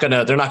they're not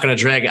gonna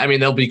drag. I mean,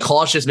 they'll be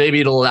cautious.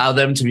 Maybe it'll allow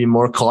them to be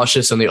more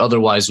cautious than they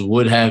otherwise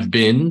would have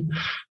been,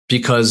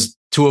 because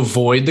to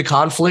avoid the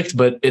conflict.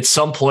 But at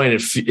some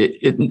point,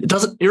 it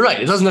doesn't. You're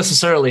right. It doesn't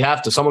necessarily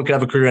have to. Someone could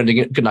have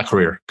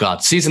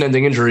a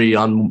season-ending injury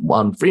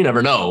on. You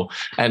never know.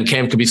 And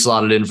Cam could be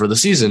slotted in for the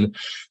season.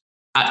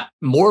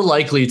 More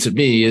likely to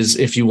me is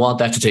if you want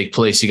that to take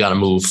place, you got to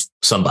move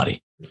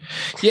somebody.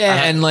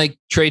 Yeah, and like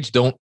trades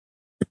don't.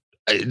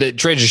 The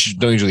trades just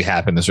don't usually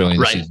happen this early in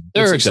the season.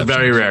 It's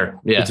very rare.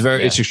 Yeah,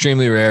 it's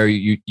extremely rare.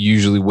 You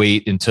usually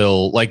wait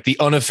until like the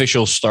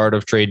unofficial start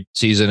of trade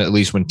season, at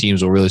least when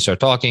teams will really start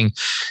talking,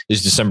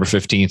 is December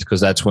 15th,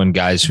 because that's when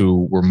guys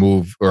who were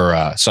moved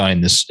or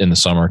signed this in the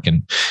summer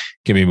can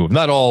be moved.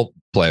 Not all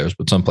players,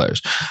 but some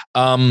players.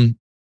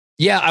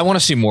 Yeah, I want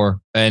to see more.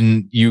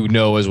 And you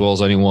know as well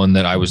as anyone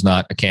that I was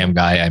not a Cam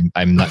guy.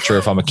 I'm not sure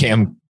if I'm a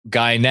Cam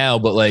guy now,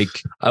 but like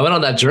I went on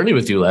that journey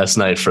with you last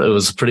night. It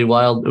was pretty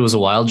wild. It was a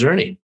wild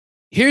journey.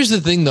 Here's the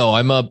thing though.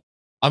 I'm a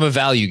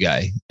value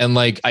guy. And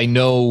like, I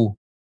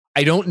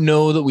don't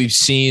know that we've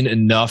seen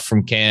enough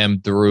from Cam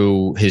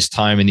through his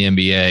time in the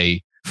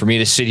NBA for me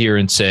to sit here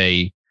and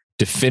say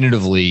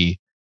definitively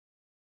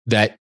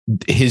that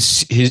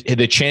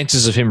the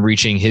chances of him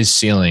reaching his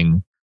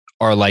ceiling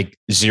are like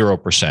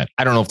 0%.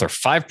 I don't know if they're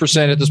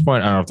 5% at this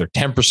point. I don't know if they're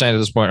 10% at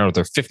this point. I don't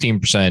know if they're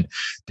 15%.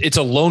 It's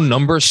a low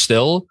number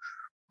still,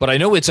 but I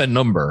know it's a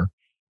number,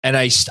 and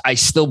I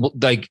still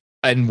like,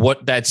 and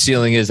what that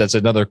ceiling is, that's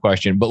another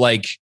question. But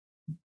like,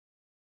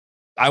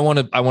 I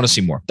want to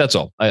see more. That's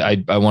all.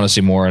 I want to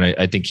see more, and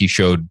I think he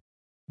showed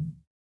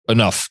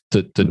enough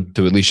to at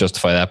least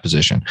justify that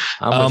position.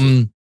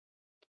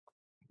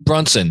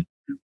 Brunson.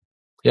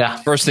 Yeah.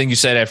 First thing you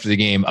said after the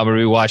game, I'm going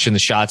to be watching the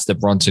shots that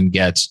Brunson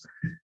gets.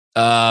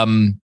 What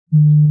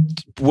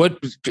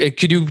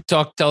could you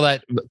talk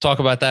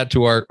about that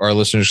to our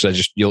listeners?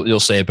 You'll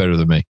say it better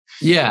than me.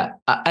 Yeah,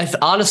 I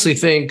honestly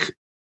think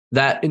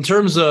that in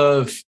terms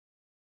of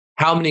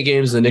how many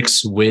games the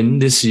Knicks win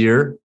this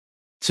year,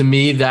 to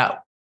me,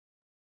 that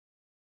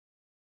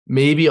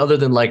maybe other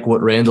than like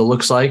what Randall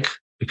looks like,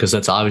 because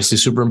that's obviously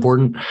super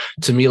important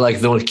to me, like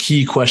the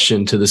key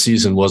question to the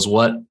season was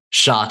what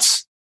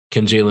shots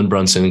can Jalen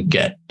Brunson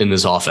get in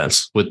this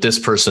offense with this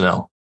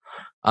personnel?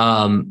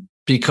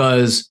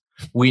 Because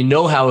we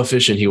know how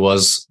efficient he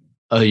was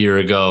a year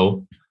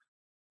ago,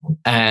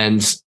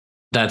 and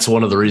that's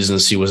one of the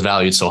reasons he was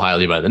valued so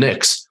highly by the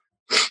Knicks.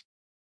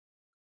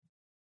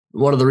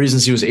 One of the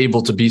reasons he was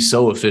able to be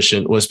so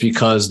efficient was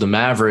because the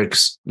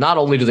Mavericks, not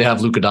only do they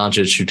have Luka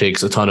Doncic, who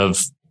takes a ton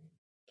of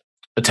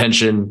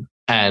attention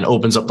and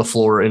opens up the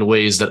floor in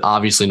ways that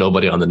obviously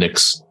nobody on the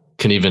Knicks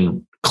can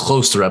even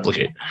close to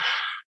replicate,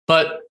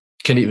 but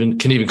can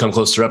even come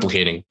close to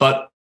replicating.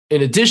 But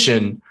in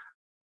addition,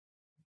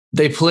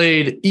 they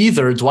played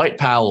either Dwight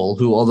Powell,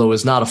 who, although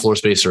is not a floor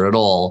spacer at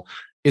all,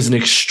 is an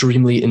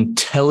extremely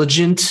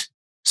intelligent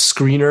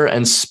screener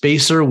and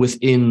spacer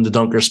within the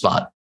dunker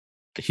spot.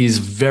 He's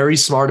very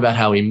smart about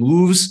how he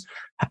moves,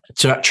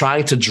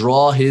 trying to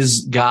draw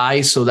his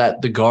guy so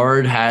that the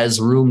guard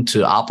has room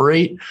to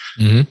operate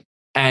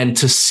and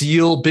to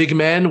seal big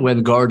men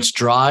when guards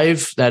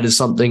drive. That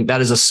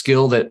is a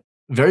skill that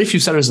very few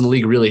centers in the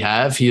league really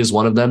have. He is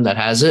one of them that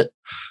has it.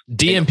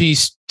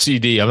 DMP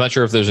CD. I'm not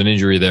sure if there's an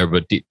injury there,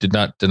 but did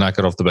not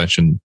get off the bench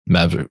in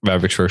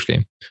Mavericks' first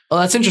game. Oh,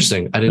 that's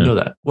interesting. I didn't know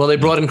that. Well, they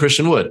brought in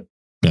Christian Wood.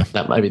 Yeah,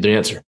 that might be the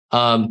answer.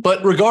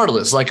 But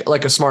regardless,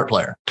 like a smart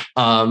player.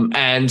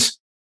 And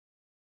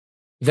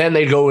then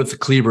they go with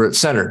Kleber at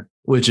center,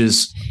 which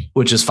is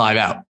 5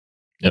 out.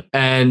 Yep.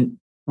 And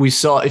we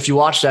saw, if you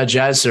watch that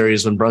Jazz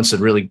series when Brunson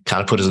really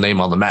kind of put his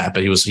name on the map,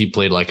 but he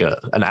played like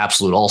an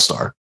absolute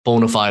all-star,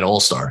 bona fide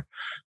all-star.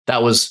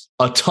 That was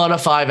a ton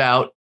of 5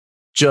 out,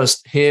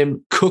 just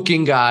him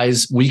cooking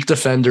guys, weak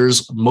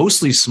defenders,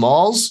 mostly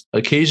smalls,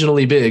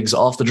 occasionally bigs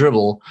off the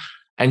dribble,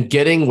 and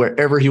getting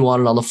wherever he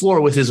wanted on the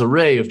floor with his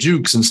array of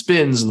jukes and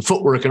spins and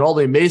footwork and all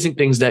the amazing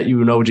things that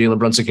Jalen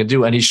Brunson can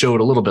do. And he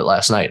showed a little bit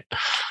last night.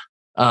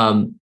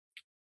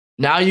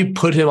 Now you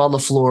put him on the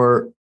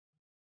floor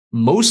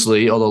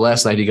mostly, although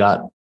last night he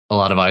got a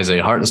lot of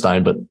Isaiah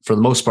Hartenstein, but for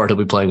the most part, he'll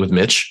be playing with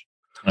Mitch.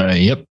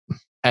 Yep.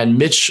 And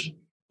Mitch,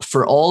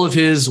 for all of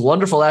his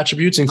wonderful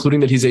attributes, including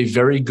that he's a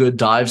very good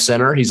dive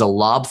center, he's a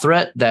lob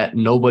threat that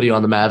nobody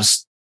on the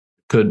Mavs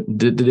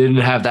didn't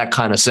have that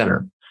kind of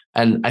center.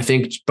 And I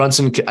think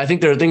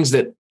there are things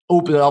that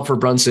open it up for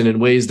Brunson in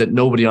ways that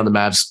nobody on the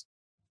Mavs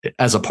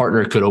as a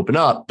partner could open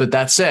up. But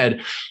that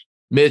said,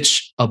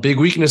 Mitch, a big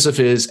weakness of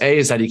his,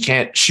 is that he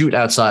can't shoot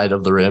outside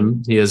of the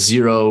rim. He has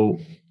 0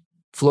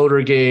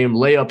 floater game,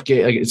 layup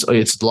game.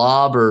 It's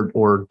lob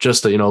or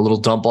just a little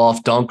dump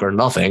off dunk or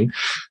nothing.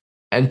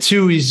 And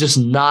 2, he's just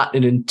not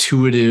an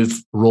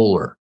intuitive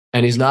roller,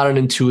 and he's not an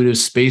intuitive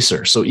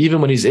spacer. So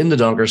even when he's in the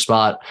dunker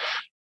spot,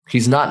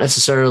 he's not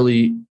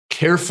necessarily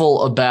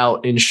careful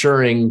about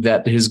ensuring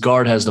that his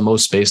guard has the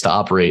most space to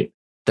operate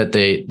that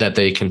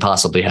they can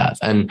possibly have.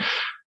 And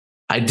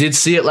I did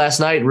see it last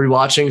night,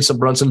 rewatching some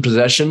Brunson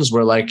possessions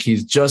where like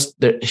he's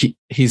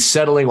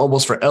settling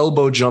almost for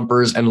elbow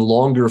jumpers and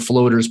longer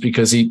floaters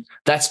because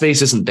that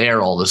space isn't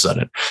there all of a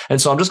sudden.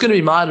 And so I'm just going to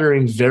be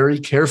monitoring very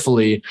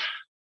carefully.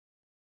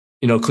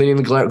 Cleaning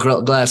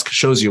the glass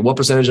shows you what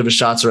percentage of his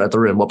shots are at the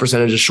rim, what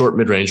percentage is short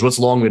mid-range, what's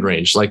long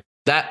mid-range. Like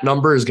that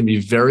number is going to be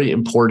very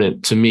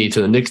important to me,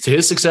 to the Knicks, to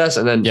his success.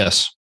 And then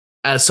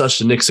as such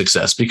to Knicks'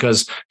 success,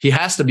 because he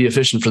has to be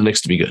efficient for the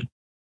Knicks to be good.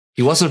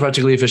 He wasn't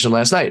particularly efficient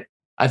last night.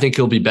 I think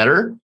he'll be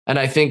better. And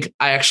I think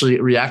I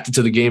actually reacted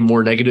to his game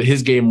more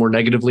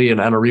negatively. And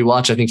on a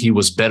rewatch, I think he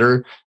was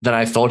better than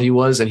I thought he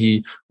was. And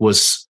he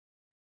was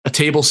a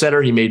table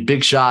setter. He made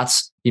big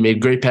shots. He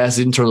made great passes,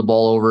 didn't turn the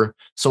ball over.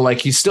 So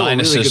like he's still a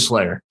really good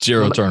player.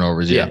 0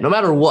 turnovers. Yeah. No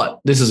matter what,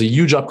 this is a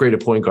huge upgrade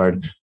at point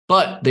guard.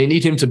 But they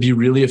need him to be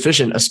really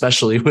efficient,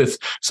 especially with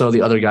some of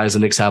the other guys the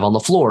Knicks have on the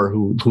floor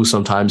who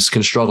sometimes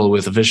can struggle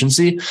with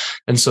efficiency.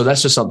 And so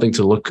that's just something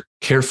to look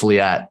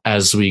carefully at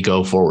as we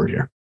go forward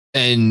here.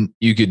 And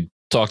you could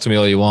talk to me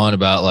all you want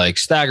about like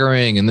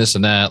staggering and this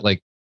and that.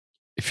 Like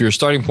if you're a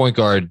starting point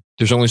guard,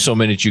 there's only so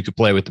minutes you could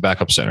play with the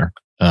backup center.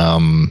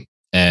 And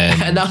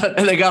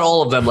they got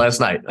all of them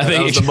last night.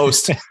 That was the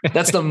most.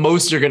 That's the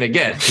most you're going to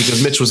get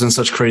because Mitch was in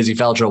such crazy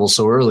foul trouble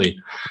so early.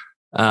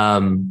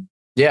 And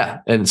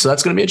so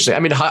that's going to be interesting. I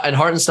mean, and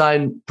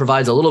Hartenstein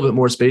provides a little bit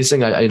more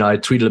spacing. I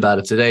tweeted about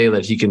it today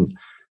that he can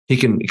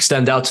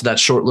extend out to that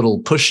short little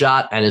push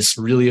shot, and it's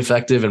really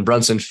effective. And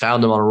Brunson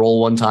found him on a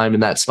roll one time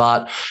in that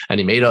spot, and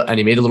he made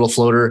a little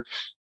floater.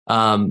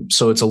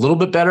 So it's a little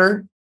bit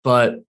better,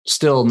 but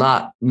still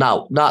not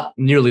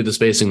nearly the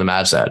spacing the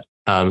Mavs had.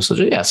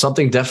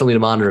 Something definitely to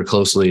monitor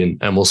closely,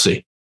 and we'll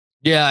see.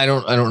 Yeah, I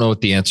don't know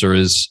what the answer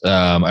is.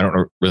 I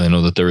don't really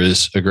know that there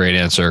is a great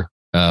answer.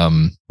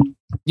 And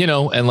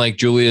like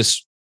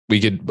Julius, I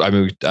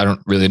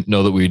don't really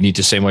know that we need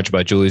to say much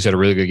about Julius. Had a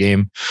really good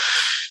game.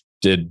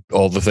 Did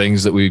all the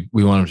things that we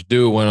want him to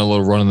do. Went on a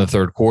little run in the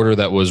third quarter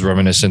that was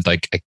reminiscent. I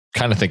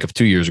kind of think of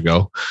 2 years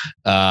ago.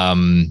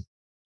 But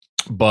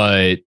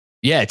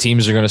yeah,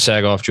 teams are going to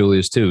sag off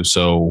Julius too.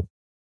 So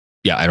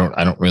yeah, I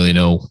don't really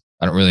know.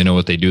 I don't really know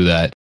what they do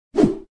that.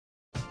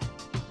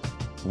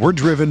 We're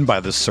driven by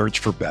the search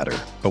for better.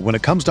 But when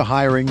it comes to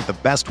hiring, the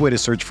best way to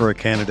search for a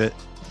candidate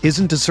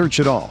isn't to search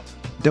at all.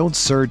 Don't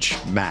search,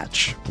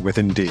 match with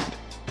Indeed.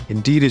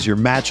 Indeed is your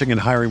matching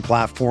and hiring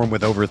platform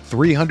with over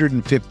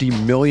 350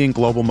 million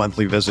global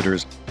monthly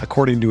visitors,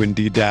 according to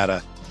Indeed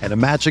data, and a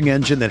matching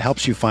engine that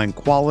helps you find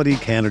quality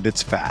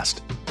candidates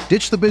fast.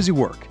 Ditch the busy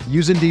work.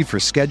 Use Indeed for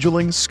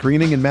scheduling,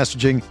 screening, and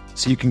messaging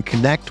so you can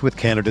connect with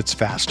candidates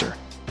faster.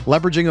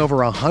 Leveraging over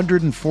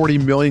 140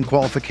 million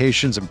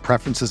qualifications and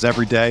preferences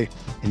every day,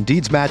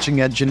 Indeed's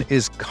matching engine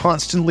is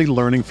constantly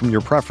learning from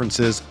your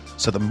preferences,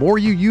 so the more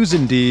you use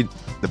Indeed,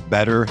 the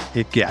better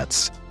it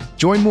gets.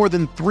 Join more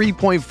than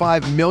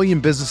 3.5 million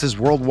businesses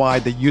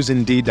worldwide that use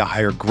Indeed to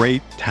hire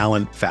great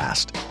talent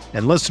fast.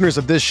 And listeners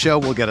of this show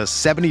will get a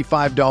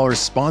 $75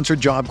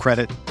 sponsored job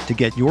credit to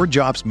get your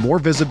jobs more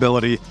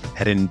visibility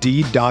at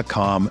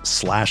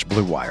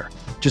Indeed.com/Blue Wire.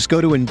 Just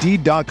go to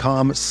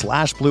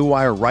Indeed.com/Blue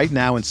Wire right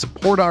now and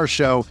support our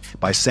show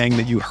by saying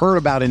that you heard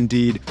about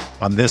Indeed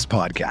on this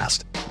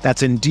podcast.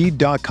 That's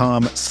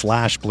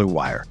Indeed.com/Blue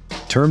Wire.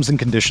 Terms and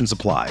conditions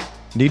apply.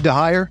 Need to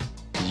hire?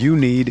 You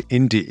need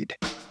Indeed.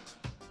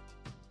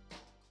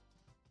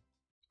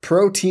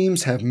 Pro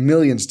teams have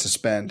millions to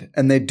spend,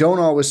 and they don't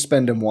always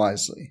spend them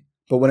wisely.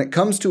 But when it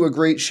comes to a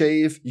great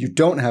shave, you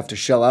don't have to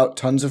shell out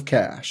tons of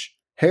cash.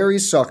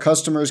 Harry's saw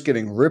customers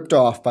getting ripped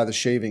off by the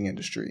shaving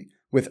industry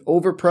with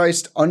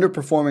overpriced,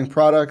 underperforming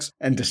products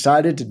and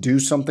decided to do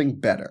something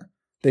better.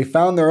 They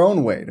found their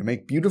own way to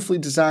make beautifully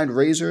designed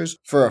razors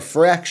for a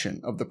fraction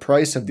of the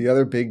price of the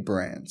other big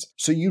brands,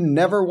 so you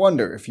never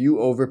wonder if you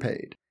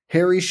overpaid.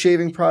 Harry's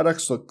shaving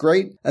products look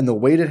great, and the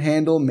weighted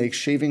handle makes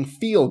shaving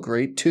feel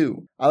great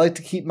too. I like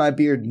to keep my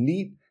beard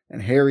neat,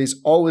 and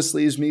Harry's always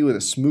leaves me with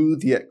a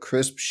smooth yet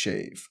crisp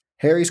shave.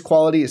 Harry's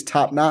quality is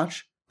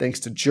top-notch, thanks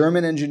to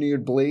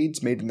German-engineered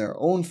blades made in their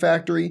own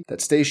factory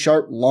that stay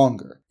sharp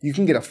longer. You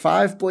can get a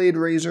 5-blade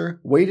razor,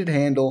 weighted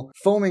handle,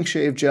 foaming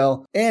shave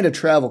gel, and a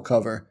travel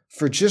cover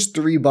for just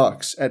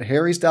 $3 at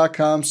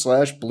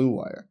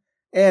harrys.com/bluewire.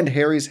 And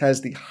Harry's has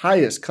the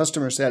highest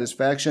customer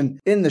satisfaction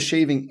in the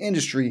shaving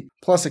industry,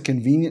 plus a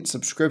convenient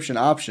subscription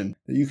option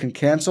that you can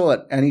cancel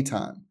at any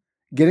time.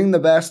 Getting the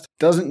best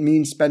doesn't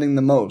mean spending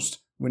the most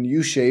when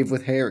you shave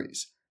with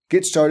Harry's.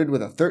 Get started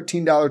with a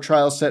 $13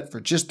 trial set for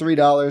just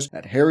 $3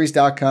 at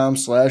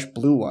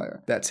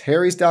harrys.com/bluewire. That's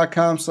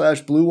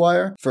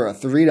harrys.com/bluewire for a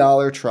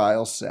 $3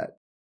 trial set.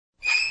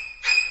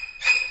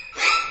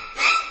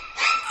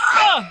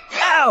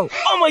 Ow!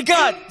 Oh my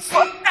god!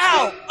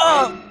 Ow!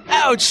 Oh!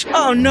 Ouch!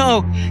 Oh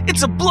no!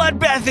 It's a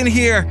bloodbath in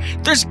here!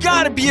 There's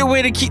gotta be a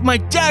way to keep my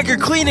dagger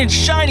clean and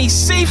shiny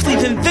safely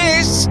than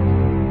this!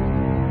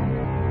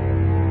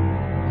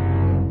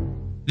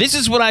 This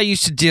is what I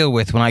used to deal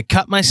with when I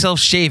cut myself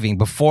shaving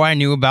before I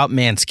knew about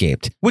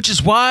Manscaped, which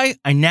is why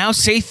I now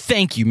say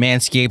thank you,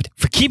 Manscaped,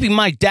 for keeping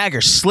my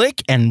dagger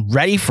slick and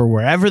ready for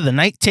wherever the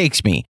night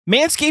takes me.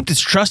 Manscaped is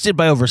trusted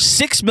by over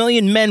 6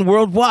 million men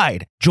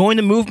worldwide. Join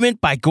the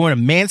movement by going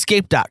to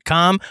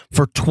manscaped.com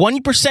for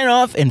 20%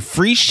 off and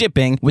free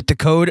shipping with the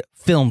code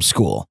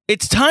FilmSchool.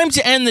 It's time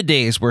to end the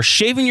days where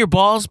shaving your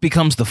balls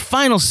becomes the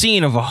final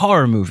scene of a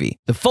horror movie.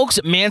 The folks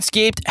at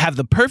Manscaped have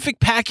the perfect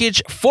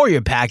package for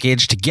your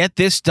package to get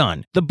this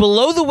done. The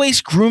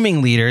below-the-waist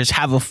grooming leaders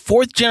have a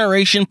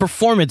 4th-generation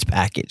performance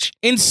package.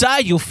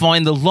 Inside, you'll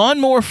find the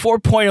Lawnmower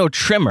 4.0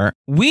 trimmer,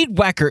 Weed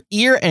Whacker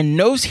ear and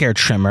nose hair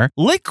trimmer,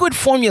 liquid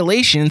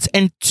formulations,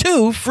 and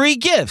 2 free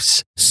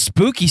gifts.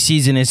 Spooky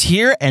season is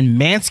here, and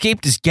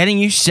Manscaped is getting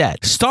you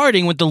set,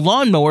 starting with the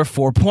Lawnmower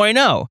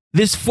 4.0.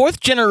 This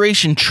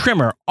 4th-generation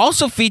trimmer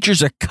also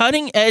features a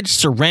cutting-edge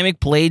ceramic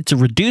blade to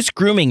reduce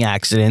grooming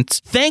accidents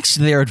thanks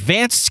to their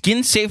advanced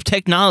skin-safe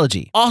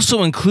technology.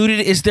 Also included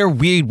is their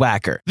Weed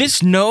Whacker.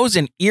 This nose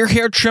and ear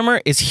hair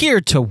trimmer is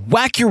here to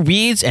whack your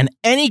weeds and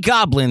any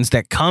goblins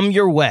that come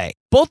your way.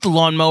 Both the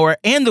lawnmower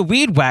and the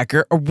Weed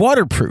Whacker are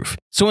waterproof,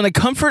 so in the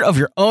comfort of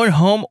your own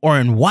home or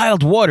in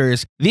wild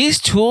waters, these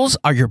tools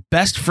are your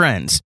best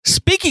friends.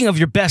 Speaking of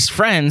your best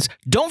friends,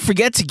 don't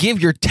forget to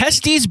give your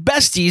testes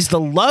besties the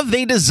love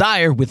they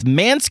desire with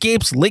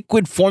Manscaped's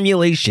liquid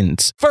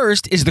formulations.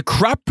 First is the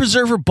Crop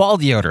Preserver Ball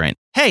Deodorant.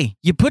 Hey,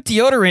 you put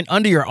deodorant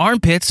under your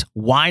armpits,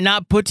 why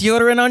not put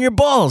deodorant on your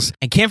balls?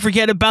 And can't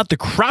forget about the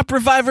Crop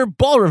Reviver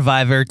Ball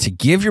Reviver to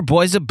give your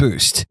boys a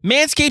boost.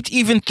 Manscaped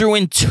even threw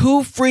in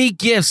 2 free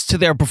gifts to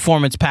their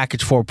Performance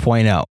Package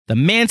 4.0, the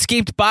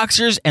Manscaped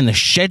Boxers and the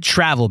Shed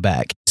Travel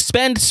Bag.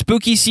 Spend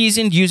spooky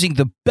season using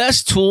the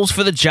best tools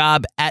for the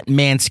job at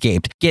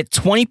Manscaped. Get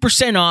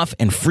 20% off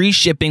and free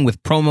shipping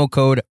with promo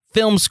code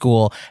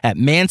FilmSchool at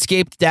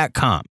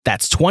manscaped.com.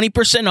 That's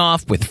 20%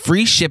 off with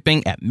free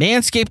shipping at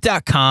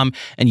manscaped.com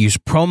and use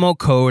promo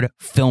code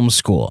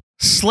FilmSchool.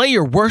 Slay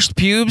your worst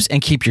pubes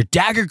and keep your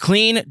dagger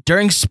clean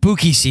during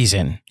spooky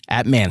season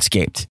at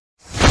Manscaped.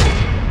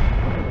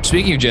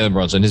 Speaking of Jalen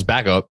Brunson, his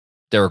backup,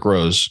 Derrick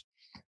Rose,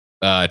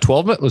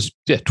 12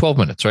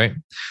 minutes, right?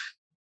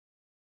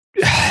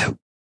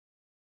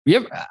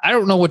 Yep. I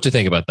don't know what to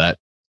think about that.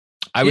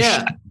 I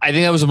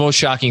think that was the most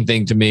shocking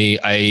thing to me.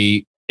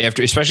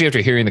 Especially after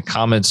hearing the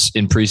comments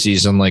in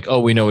preseason, like,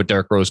 oh, we know what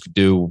Derrick Rose could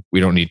do. We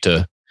don't need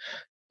to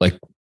play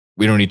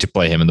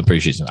him in the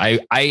preseason.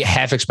 I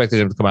half expected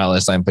him to come out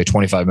last time and play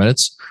 25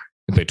 minutes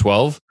and play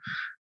 12.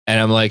 And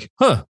I'm like,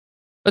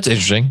 that's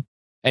interesting.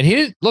 And he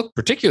didn't look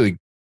particularly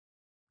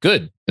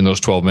good in those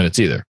 12 minutes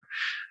either.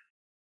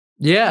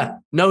 Yeah,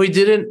 no, he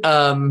didn't.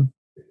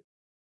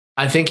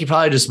 I think he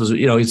probably just was,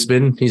 he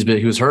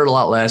was hurt a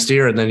lot last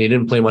year and then he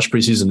didn't play much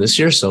preseason this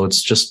year. So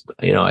it's just,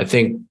 I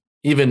think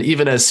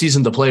even as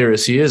seasoned a player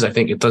as he is, I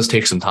think it does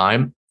take some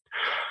time.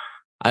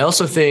 I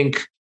also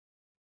think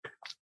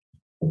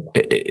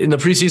in the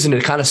preseason,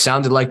 it kind of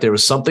sounded like there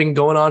was something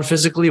going on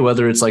physically,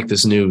 whether it's like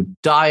this new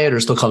diet or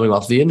still coming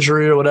off the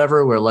injury or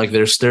whatever, where like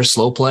they're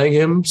slow playing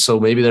him. So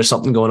maybe there's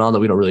something going on that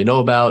we don't really know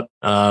about.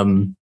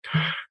 And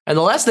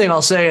the last thing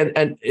I'll say,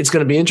 and it's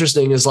going to be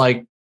interesting, is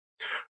like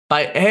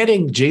by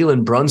adding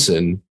Jalen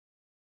Brunson,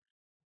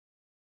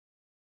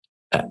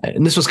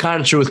 and this was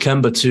kind of true with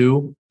Kemba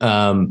too,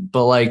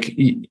 but like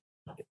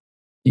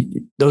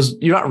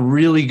you're not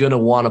really going to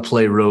want to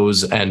play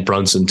Rose and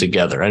Brunson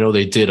together. I know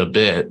they did a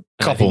bit,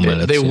 couple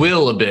minutes. They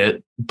will a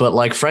bit, but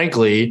like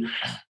frankly,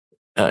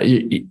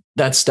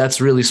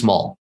 that's really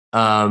small.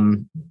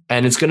 And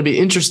it's going to be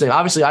interesting.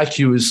 Obviously,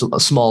 IQ is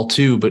small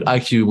too, but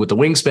IQ with the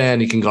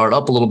wingspan, he can guard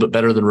up a little bit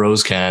better than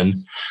Rose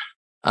can.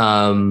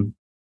 And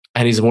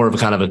he's more of a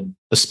kind of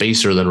a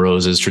spacer than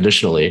Rose is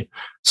traditionally,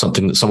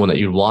 someone that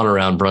you'd want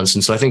around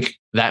Brunson. So I think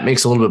that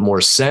makes a little bit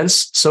more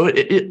sense. So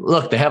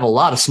look, they have a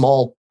lot of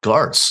small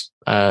guards.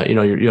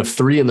 You have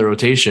 3 in the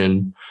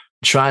rotation.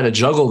 Trying to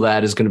juggle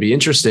that is going to be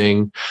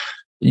interesting.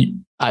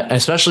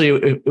 Especially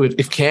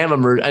if Cam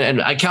emerges,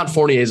 and I count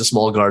Fournier as a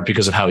small guard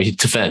because of how he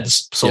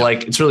defends. So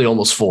it's really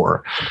almost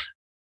 4.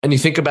 And you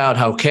think about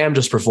how Cam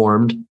just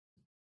performed,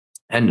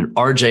 and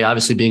RJ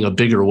obviously being a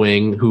bigger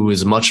wing who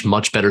is much,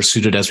 much better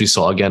suited, as we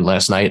saw again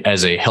last night,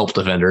 as a help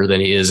defender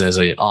than he is as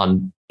a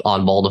on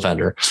ball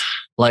defender.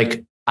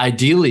 Like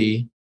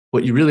ideally,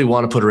 what you really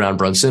want to put around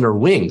Brunson are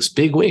wings,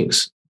 big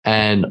wings,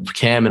 and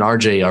Cam and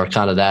RJ are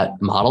kind of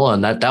that model,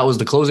 and that was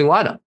the closing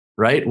lineup.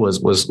 Right, was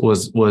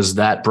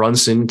that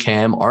Brunson,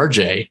 Cam,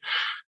 RJ,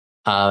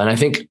 and I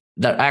think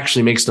that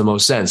actually makes the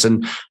most sense.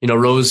 And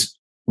Rose,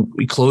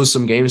 we closed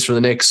some games for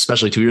the Knicks,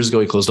 especially 2 years ago.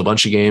 He closed a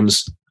bunch of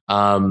games.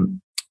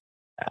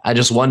 I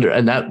just wonder,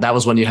 and that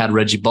was when you had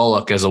Reggie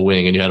Bullock as a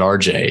wing, and you had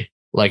RJ,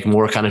 like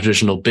more kind of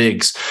traditional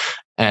bigs.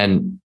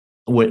 And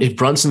if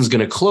Brunson's going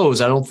to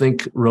close, I don't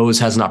think Rose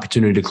has an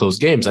opportunity to close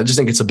games. I just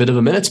think it's a bit of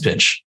a minutes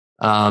pinch.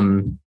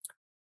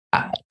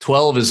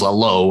 12 is a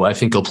low. I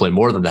think he'll play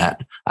more than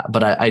that.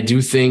 But I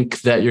do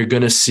think that you're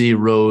going to see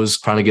Rose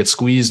kind of get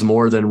squeezed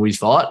more than we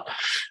thought,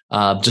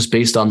 just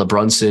based on the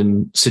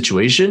Brunson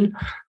situation.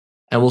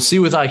 And we'll see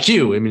with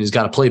IQ. I mean, he's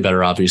got to play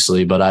better,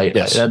 obviously, but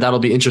that'll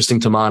be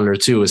interesting to monitor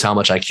too, is how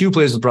much IQ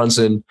plays with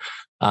Brunson,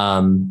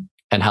 and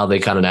how they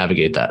kind of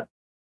navigate that.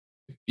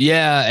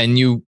 Yeah. And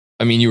you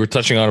were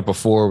touching on it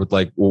before with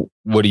like, well,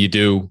 what do you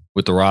do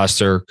with the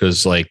roster?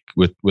 Because like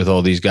with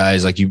all these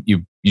guys, like you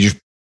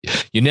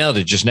nailed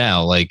it just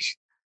now. Like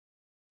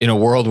in a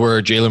world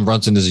where Jalen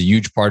Brunson is a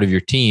huge part of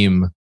your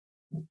team,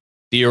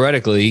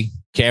 theoretically,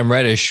 Cam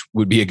Reddish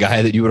would be a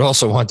guy that you would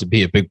also want to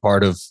be a big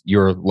part of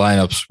your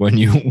lineups when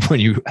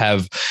you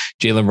have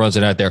Jalen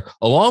Brunson out there,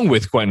 along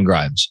with Quentin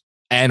Grimes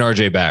and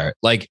RJ Barrett.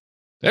 Like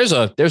there's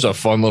a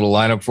fun little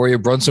lineup for you.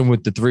 Brunson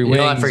with the 3 wings.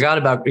 I forgot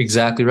about,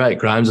 exactly right.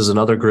 Grimes is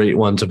another great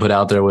one to put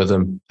out there with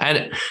him.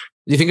 And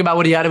you think about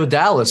what he had with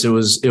Dallas. It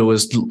was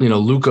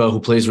Luka, who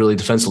plays really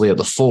defensively at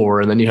the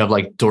 4, and then you have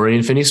like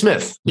Dorian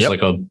Finney-Smith, who's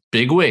like a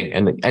big wing,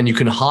 and you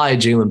can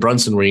hide Jalen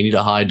Brunson where you need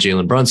to hide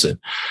Jalen Brunson.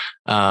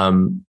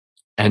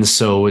 And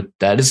so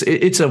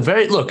it's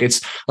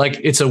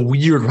a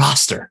weird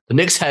roster. The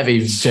Knicks have a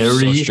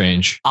very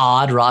strange,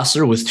 odd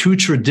roster with 2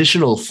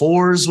 traditional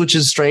 4s, which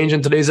is strange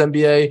in today's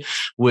NBA,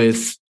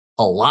 with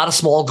a lot of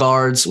small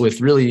guards,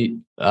 with really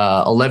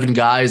 11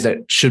 guys that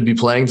should be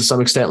playing to some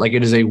extent. Like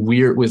it is a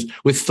weird with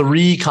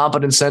 3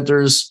 competent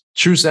centers,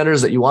 true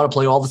centers that you want to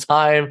play all the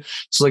time.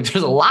 So like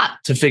there's a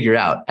lot to figure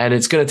out, and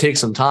it's going to take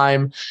some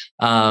time.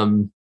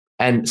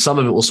 And some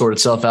of it will sort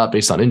itself out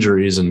based on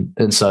injuries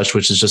and such,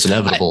 which is just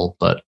inevitable.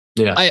 But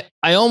yeah,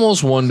 I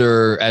almost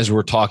wonder, as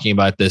we're talking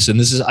about this, and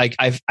this is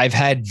I've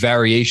had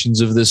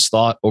variations of this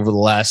thought over the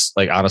last,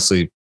 like,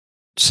 honestly,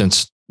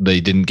 since they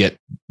didn't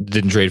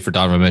trade for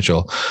Donovan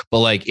Mitchell, but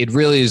like it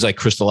really is like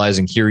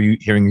crystallizing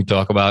hearing you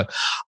talk about.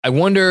 I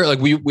wonder,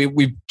 like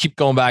we keep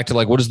going back to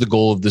like, what is the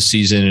goal of the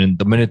season? And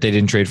the minute they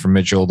didn't trade for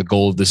Mitchell, the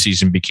goal of the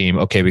season became,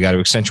 okay, we got to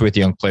accentuate the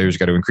young players, we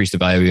got to increase the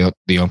value of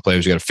the young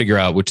players, we got to figure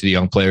out which of the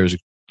young players,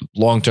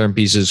 long-term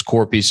pieces,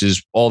 core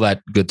pieces, all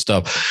that good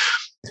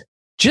stuff.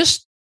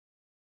 Just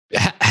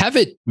have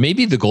it.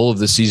 Maybe the goal of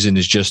the season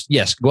is just,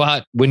 yes, go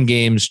out, win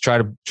games, try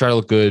to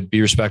look good,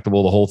 be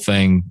respectable, the whole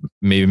thing,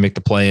 maybe make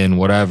the play in,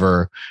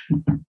 whatever.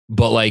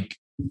 But like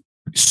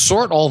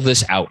sort all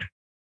this out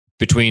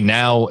between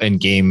now and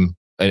game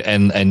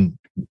and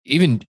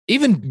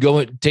even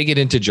go take it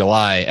into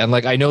July. And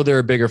like, I know there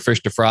are bigger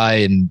fish to fry,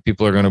 and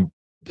people are going to,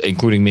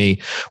 including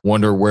me,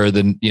 wonder where's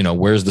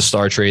the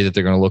star trade that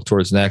they're going to look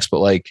towards next.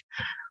 But like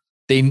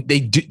they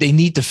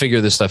need to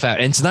figure this stuff out.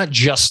 And it's not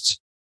just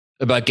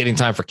about getting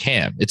time for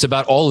Cam. It's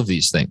about all of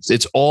these things.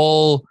 It's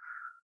all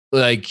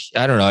like,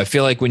 I don't know. I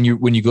feel like when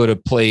you go to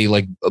play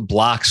like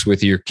blocks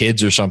with your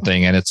kids or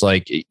something, and it's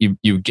like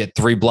you get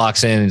 3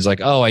 blocks in, and it's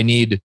like, oh, I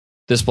need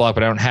this block,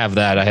 but I don't have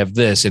that. I have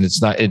this. And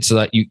it's not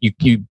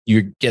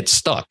you get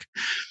stuck.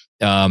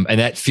 And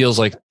that feels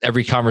like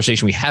every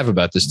conversation we have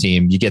about this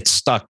team, you get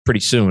stuck pretty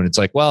soon. It's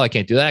like, well, I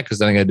can't do that because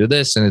then I got to do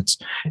this. And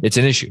it's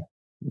an issue.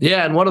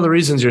 Yeah. And one of the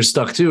reasons you're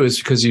stuck too is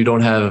because you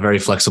don't have a very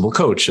flexible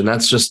coach, and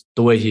that's just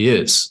the way he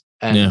is.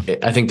 And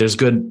I think there's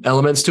good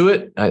elements to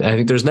it. I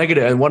think there's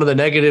negative. And one of the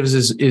negatives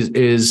is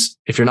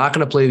if you're not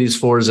going to play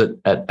these 4s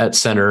at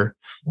center,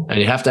 and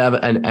you have to have,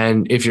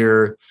 and if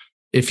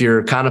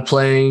you're kind of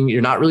playing,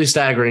 you're not really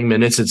staggering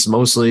minutes. It's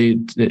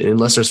mostly,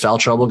 unless there's foul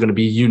trouble, going to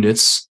be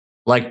units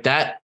like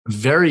that.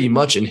 Very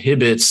much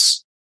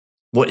inhibits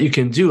what you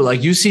can do.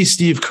 Like you see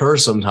Steve Kerr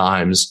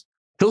sometimes,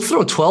 he'll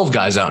throw 12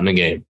 guys out in a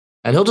game.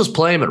 And he'll just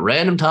play him at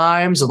random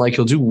times, and like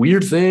he'll do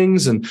weird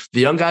things, and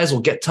the young guys will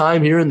get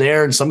time here and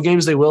there. And some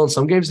games they will, and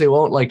some games they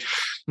won't. Like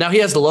now, he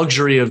has the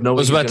luxury of knowing. I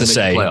was about to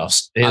say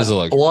playoffs. He has the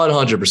luxury.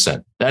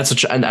 100%.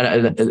 That's and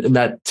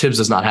that Tibbs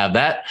does not have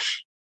that,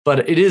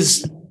 but it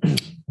is.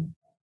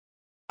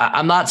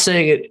 I'm not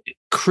saying it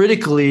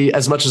critically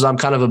as much as I'm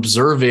kind of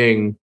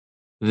observing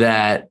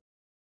that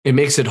it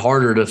makes it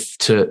harder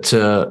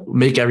to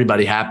make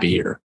everybody happy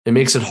here. It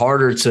makes it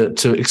harder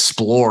to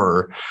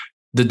explore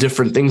the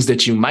different things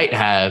that you might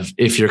have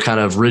if you're kind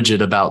of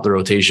rigid about the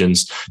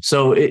rotations.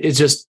 So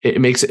it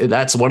makes it,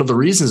 that's one of the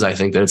reasons I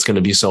think that it's going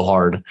to be so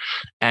hard.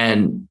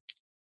 And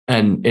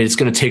it's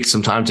going to take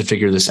some time to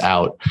figure this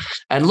out.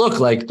 And look,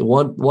 like the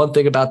one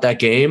thing about that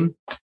game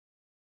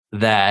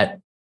that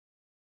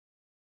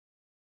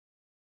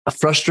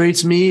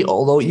frustrates me,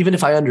 although even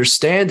if I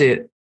understand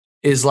it,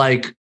 is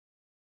like,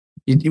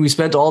 we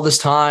spent all this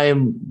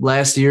time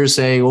last year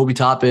saying Obi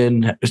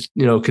Toppin,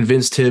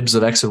 convinced Tibbs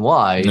of X and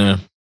Y. Yeah.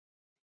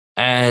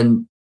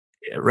 And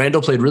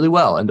Randall played really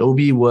well. And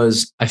Obi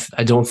was,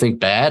 I don't think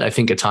bad. I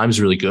think at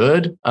times really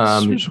good.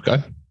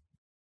 Okay.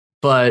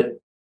 But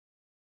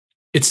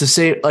it's the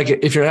same, like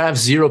if you're going to have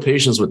zero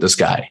patience with this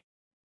guy,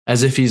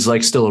 as if he's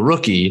like still a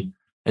rookie,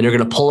 and you're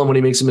going to pull him when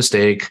he makes a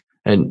mistake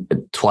and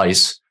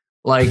twice,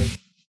 like,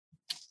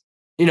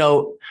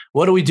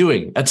 what are we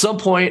doing? At some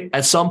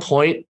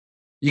point,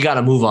 you got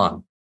to move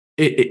on.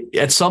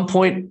 At some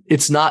point,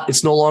 it's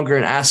no longer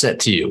an asset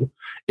to you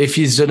if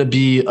he's going to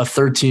be a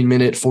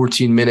 13-minute,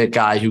 14-minute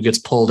guy who gets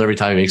pulled every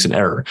time he makes an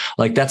error.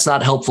 Like, that's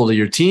not helpful to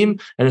your team,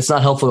 and it's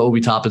not helpful to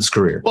Obi Toppin's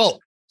career. Well,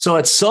 so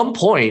at some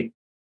point,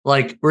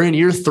 like, we're in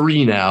year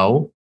 3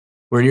 now.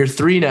 We're in year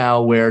 3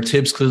 now where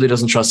Tibbs clearly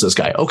doesn't trust this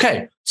guy.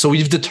 Okay, so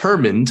we've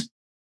determined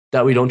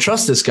that we don't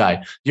trust this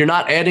guy. You're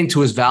not adding to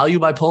his value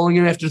by pulling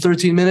him after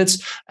 13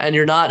 minutes, and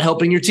you're not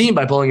helping your team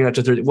by pulling him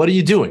after 13. What are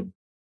you doing?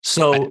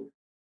 So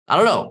I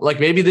don't know.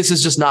 Like, maybe this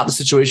is just not the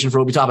situation for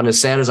Obi Toppin, as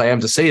sad as I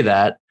am to say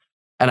that.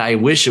 And I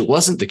wish it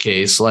wasn't the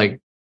case. Like,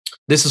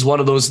 this is one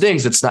of those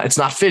things that's it's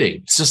not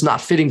fitting. It's just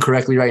not fitting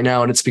correctly right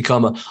now. And it's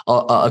become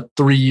a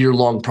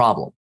 3-year-long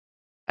problem.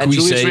 And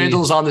Julius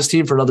Randle is on this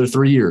team for another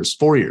 4 years.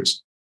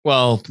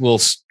 Well, we'll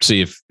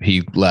see if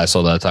he lasts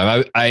all that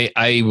time.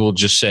 I will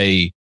just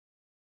say,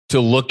 to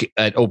look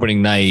at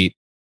opening night,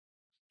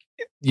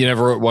 you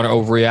never want to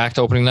overreact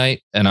to opening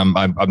night. And I'm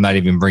not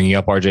even bringing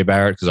up RJ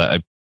Barrett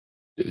because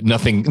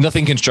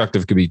nothing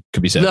constructive could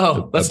be said.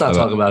 No, let's not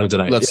talk about him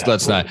tonight.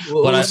 Let's not.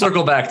 We'll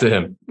circle back to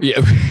him.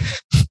 Yeah,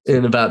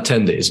 in about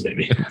 10 days,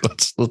 maybe.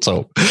 let's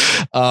hope.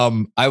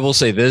 I will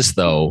say this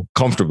though,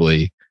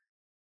 comfortably,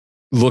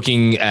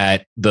 looking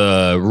at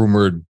the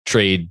rumored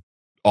trade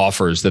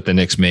offers that the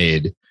Knicks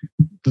made.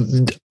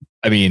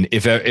 I mean,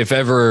 if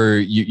ever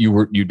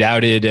you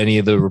doubted any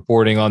of the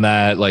reporting on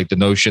that, like the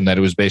notion that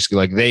it was basically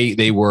like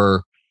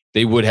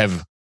they would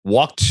have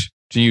walked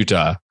to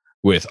Utah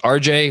with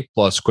RJ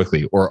plus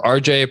Quickly or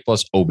RJ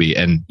plus Obi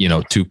and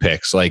 2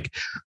 picks, like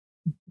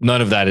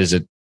none of that is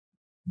it.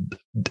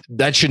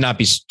 That should not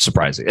be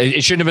surprising.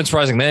 It shouldn't have been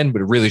surprising then,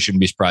 but it really shouldn't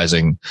be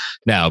surprising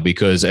now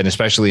because, and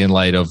especially in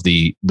light of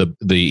the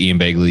Ian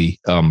Begley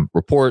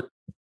report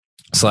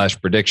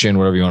 / prediction,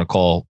 whatever you want to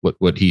call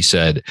what he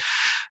said.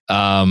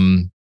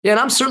 And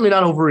I'm certainly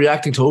not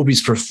overreacting to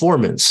Obi's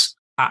performance.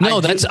 I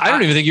don't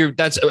even think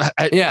has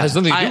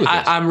nothing to do with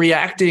this. I'm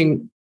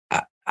reacting.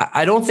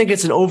 I don't think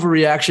it's an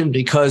overreaction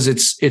because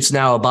it's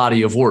now a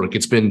body of work.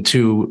 It's been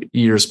 2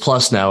 years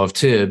plus now of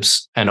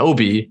Tibbs and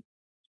Obi,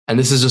 and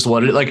this is just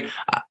what it like.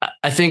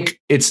 I think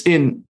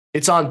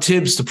it's on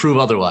Tibbs to prove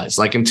otherwise.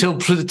 Like, until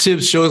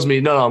Tibbs shows me,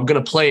 no, I'm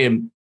going to play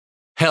him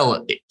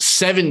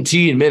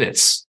 17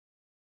 minutes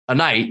a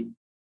night.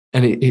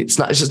 And it's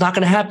just not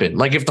going to happen.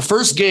 Like, if the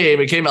first game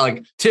it came out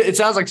like it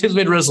sounds like Tibbs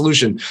made a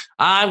resolution,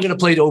 I'm going to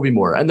play Obi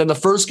more. And then the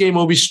first game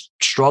Obi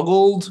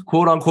struggled,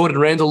 quote unquote, and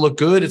Randall looked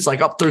good. It's like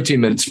up 13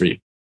 minutes for you.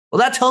 Well,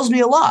 that tells me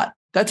a lot.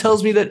 That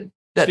tells me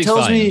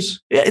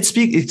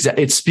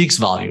it speaks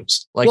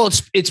volumes. Like, well,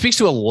 it speaks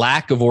to a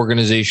lack of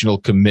organizational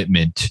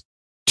commitment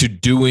to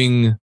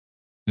doing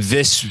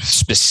this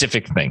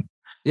specific thing.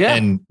 Yeah,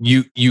 and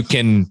you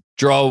can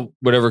draw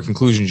whatever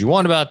conclusions you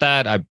want about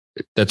that.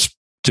 That's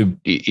to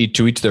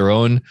each their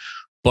own,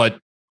 but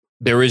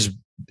there is,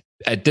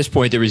 at this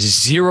point, there is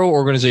zero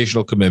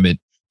organizational commitment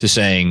to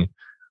saying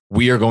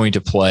we are going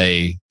to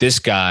play this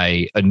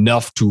guy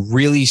enough to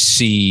really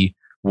see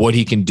what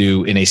he can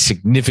do in a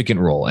significant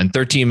role. And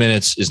 13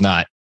 minutes is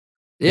not.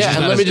 Yeah.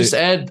 And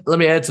let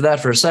me add to that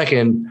for a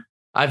second.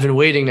 I've been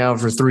waiting now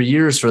for 3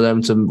 years for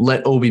them to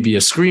let Obi be a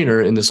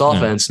screener in this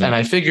offense. Yeah. And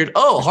I figured,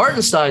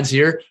 Hartenstein's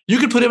here. You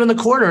could put him in the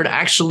corner and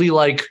actually,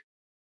 like,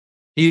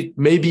 he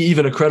may be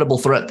even a credible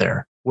threat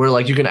there, where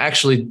like you can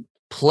actually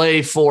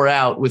play 4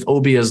 out with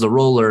Obi as the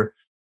roller.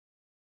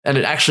 And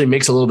it actually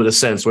makes a little bit of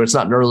sense where it's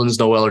not Nerlens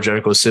Noel or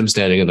Jericho Sims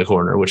standing in the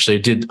corner, which they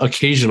did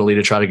occasionally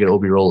to try to get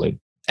Obi rolling.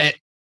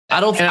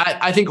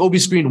 I think Obi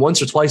screened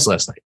once or twice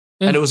last night,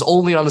 and it was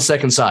only on the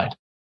second side.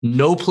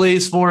 No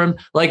plays for him.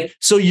 Like,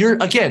 so you're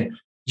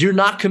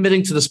not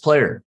committing to this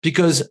player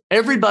because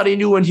everybody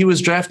knew when he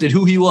was drafted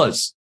who he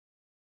was.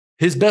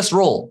 his best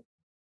role.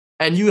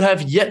 And you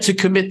have yet to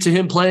commit to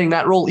him playing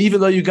that role,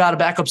 even though you got a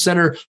backup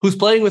center who's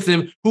playing with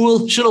him,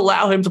 should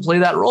allow him to play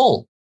that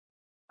role.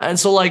 And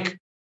so, like,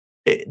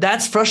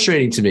 that's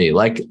frustrating to me.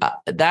 Like,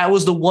 that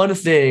was the one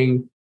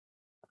thing.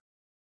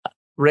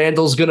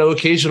 Randall's going to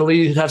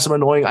occasionally have some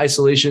annoying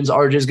isolations.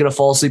 RJ's going to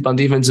fall asleep on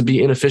defense and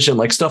be inefficient,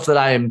 like stuff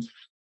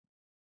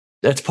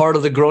that's part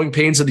of the growing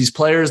pains of these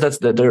players.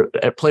 Their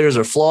players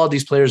are flawed.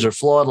 These players are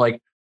flawed. Like,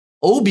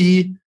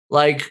 Obi,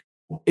 like,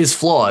 is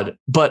flawed,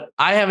 but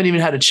I haven't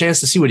even had a chance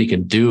to see what he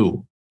can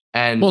do.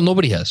 And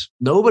nobody has.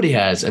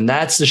 And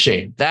that's the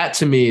shame. That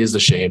to me is the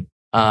shame.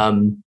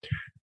 And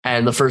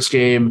the first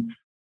game,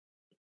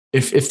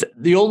 if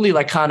the only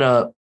like kind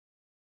of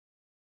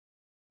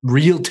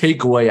real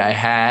takeaway I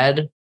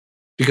had,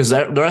 because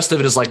the rest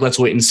of it is like, let's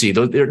wait and see.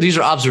 These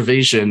are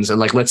observations and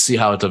like, let's see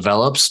how it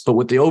develops. But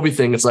with the Obi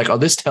thing, it's like, oh,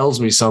 this tells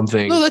me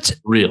something. No, that's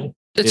real.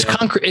 It's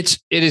concrete.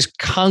 It is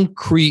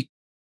concrete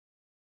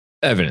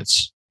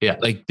evidence. Yeah.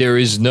 Like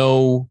there's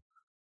no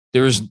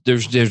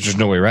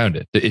way around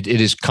it. It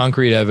is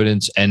concrete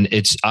evidence. And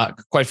it's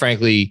quite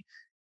frankly,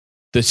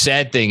 the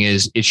sad thing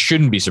is it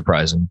shouldn't be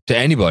surprising to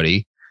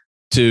anybody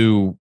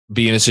to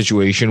be in a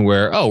situation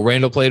where,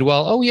 Randall played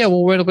well. Oh yeah.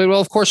 Well, Randall played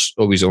well. Of course,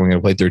 he's only going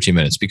to play 13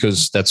 minutes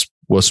because that's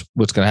what's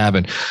going to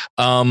happen.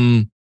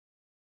 I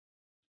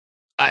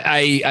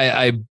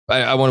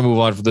want to move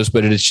on from this,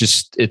 but it's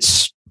just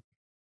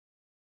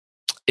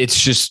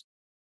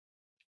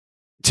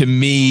to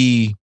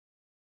me,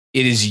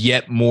 it is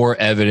yet more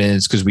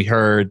evidence because we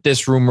heard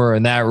this rumor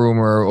and that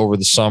rumor over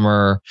the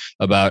summer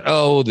about,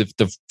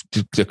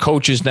 the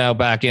coach is now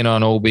back in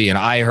on Obi. And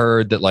I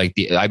heard that like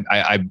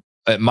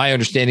my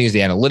understanding is the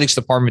analytics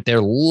department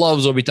there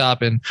loves Obi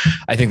Toppin.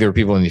 I think there are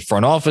people in the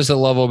front office that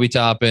love Obi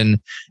Toppin.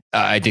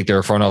 I think there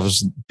are front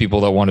office people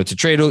that wanted to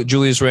trade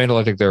Julius Randle.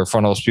 I think there are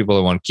front office people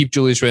that want to keep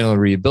Julius Randle and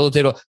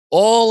rehabilitate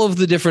all of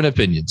the different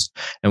opinions.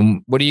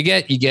 And what do you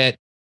get? You get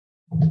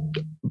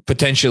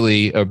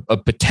potentially a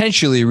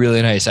potentially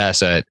really nice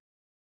asset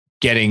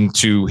getting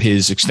to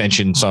his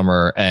extension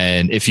summer.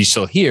 And if he's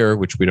still here,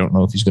 which we don't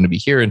know if he's going to be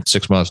here in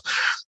 6 months.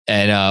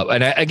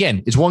 And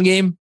again, it's one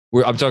game.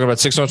 I'm talking about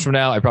 6 months from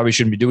now. I probably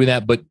shouldn't be doing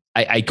that, but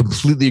I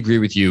completely agree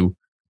with you.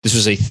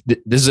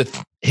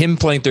 Him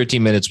playing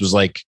 13 minutes was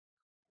like,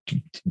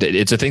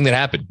 it's a thing that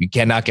happened. You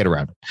cannot get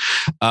around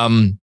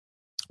it.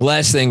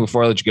 Last thing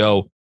before I let you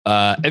go,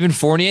 Evan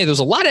Fournier. There's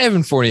a lot of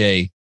Evan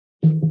Fournier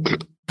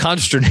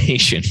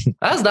consternation.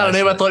 That's not a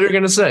name I thought you were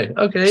going to say.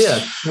 Okay.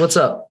 Yeah. What's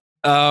up?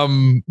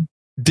 My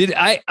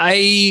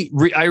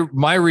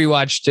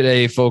rewatch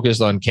today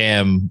focused on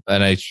Cam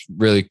and I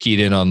really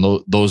keyed in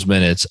on those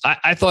minutes.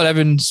 I thought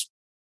Evan's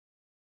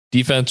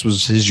defense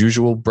was his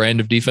usual brand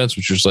of defense,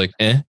 which was like,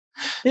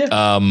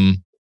 Yeah.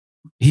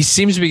 He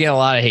seems to be getting a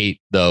lot of hate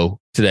though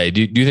today.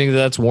 Do you think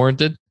that's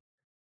warranted?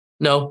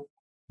 No.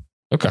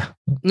 Okay.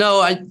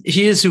 No,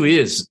 he is who he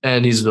is,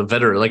 and he's a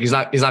veteran. Like he's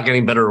not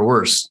getting better or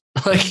worse.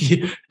 Like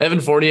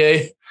Evan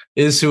Fournier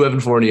is who Evan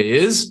Fournier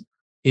is.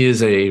 He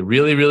is a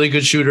really, really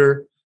good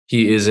shooter.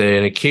 He is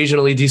an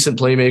occasionally decent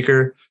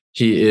playmaker.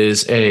 He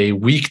is a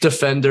weak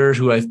defender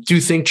who I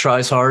do think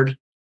tries hard,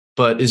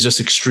 but is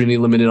just extremely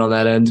limited on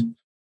that end.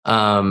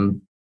 I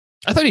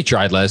thought he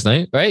tried last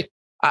night, right?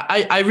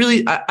 I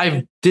really,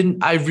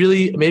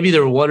 maybe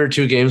there were 1 or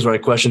 2 games where I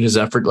questioned his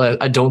effort.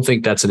 I don't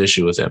think that's an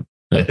issue with him.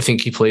 I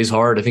think he plays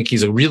hard. I think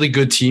he's a really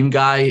good team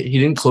guy. He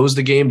didn't close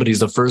the game, but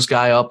he's the first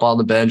guy up on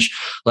the bench.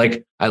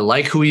 Like, I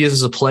like who he is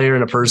as a player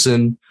and a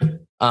person.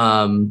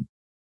 You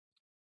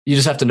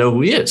just have to know who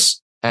he is.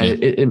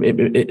 And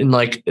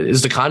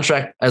is the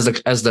contract as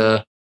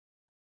the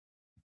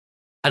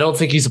I don't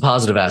think he's a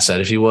positive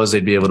asset. If he was,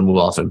 they'd be able to move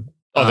off him.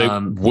 They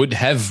would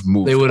have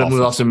moved. They would have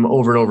moved off him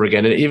over and over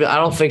again. And even I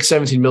don't think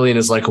 17 million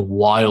is like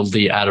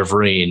wildly out of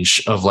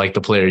range of like the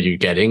player you're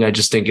getting. I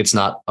just think it's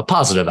not a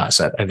positive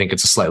asset. I think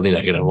it's a slightly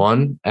negative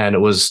one. And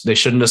they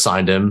shouldn't have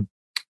signed him.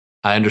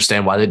 I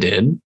understand why they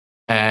did.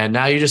 And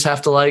now you just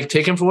have to like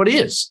take him for what he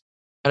is.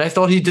 And I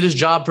thought he did his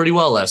job pretty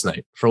well last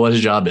night for what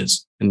his job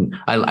is. And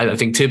I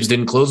think Tibbs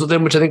didn't close with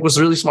him, which I think was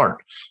really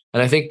smart.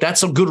 And I think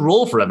that's a good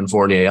role for Evan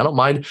Fournier. I don't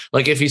mind.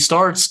 Like if he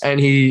starts and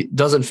he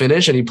doesn't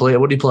finish and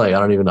what did he play? I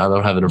don't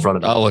have it in front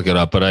of me. I'll look it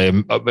up, but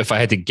if I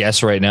had to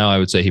guess right now, I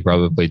would say he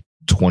probably played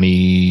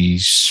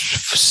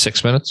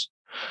 26 minutes.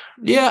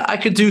 Yeah, I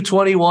could do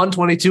 21,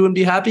 22 and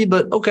be happy,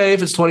 but okay,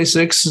 if it's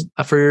 26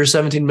 for your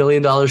 $17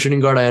 million shooting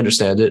guard, I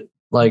understand it.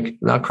 Like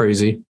not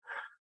crazy.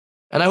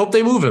 And I hope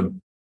they move him.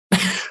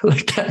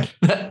 Like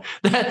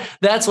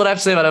that's what I have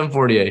to say about Evan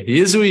Fournier. He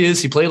is who he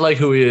is. He played like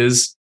who he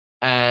is.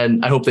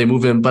 And I hope they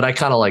move him, but I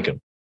kind of like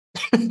him.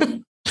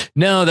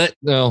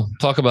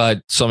 Talk about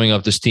summing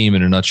up this team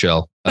in a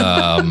nutshell.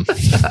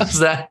 How's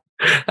that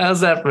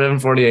for Evan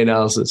Fournier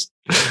analysis?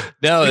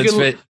 No, it's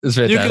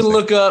fantastic. You can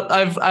look up.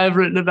 I've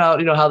written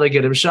about how they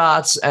get him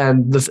shots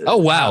and oh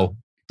wow,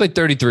 played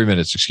 33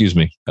 minutes. Excuse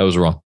me, I was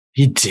wrong.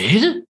 He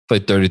did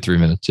played 33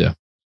 minutes. Yeah,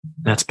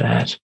 that's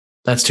bad.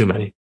 That's too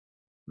many.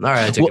 All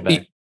right, I take it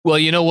back. Well,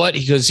 you know what?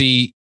 Because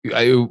he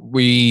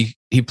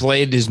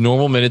played his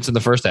normal minutes in the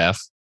first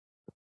half.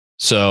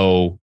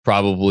 So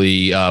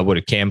probably would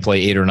a Cam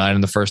play 8 or 9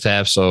 in the first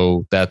half?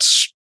 So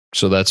that's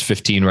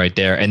 15 right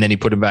there. And then he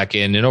put him back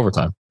in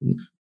overtime.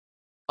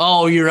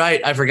 Oh, you're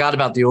right. I forgot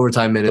about the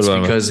overtime minutes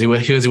because he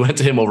went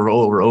to him over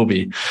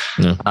Obi,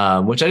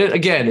 which I didn't.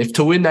 Again, if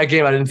to win that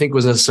game, I didn't think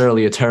was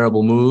necessarily a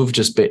terrible move.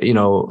 Just a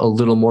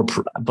little more,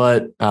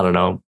 but I don't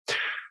know.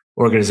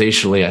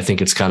 Organizationally, I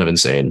think it's kind of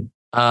insane.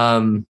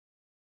 But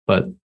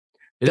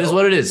it is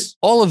what it is.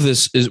 All of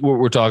this is what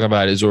we're talking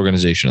about is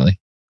organizationally.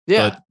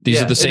 Yeah, but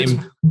these are the same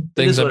things.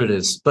 It is what it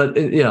is. But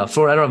I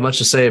don't have much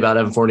to say about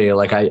Evan Fournier.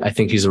 Like I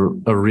think he's a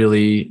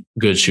really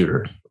good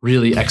shooter,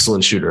 really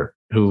excellent shooter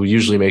who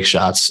usually makes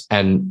shots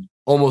and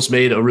almost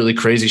made a really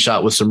crazy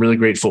shot with some really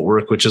great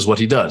footwork, which is what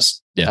he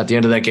does at the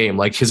end of that game.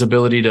 Like his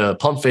ability to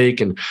pump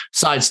fake and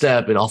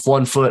sidestep and off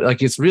one foot.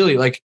 Like it's really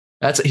like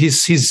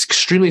he's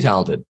extremely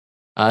talented.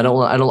 I don't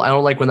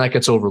like when that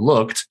gets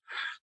overlooked,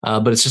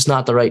 but it's just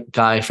not the right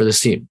guy for this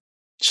team.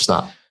 It's just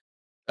not.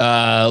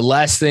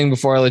 Last thing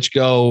before I let you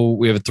go,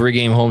 we have a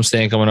 3-game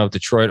homestand coming up: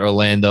 Detroit,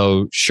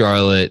 Orlando,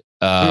 Charlotte.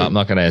 I'm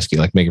not going to ask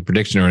you make a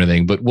prediction or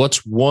anything, but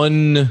what's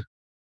one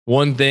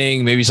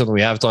thing, maybe something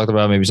we have talked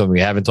about, maybe something we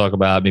haven't talked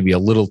about, maybe a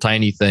little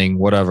tiny thing,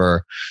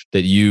 whatever,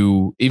 that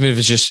you, even if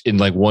it's just in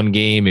one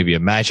game, maybe a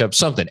matchup,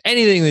 something,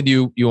 anything that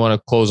you want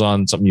to close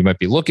on, something you might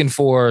be looking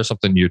for,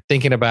 something you're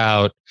thinking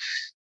about,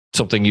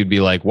 something you'd be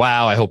like,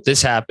 wow, I hope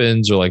this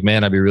happens, or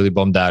man, I'd be really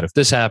bummed out if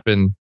this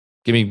happened.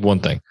 Give me one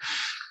thing.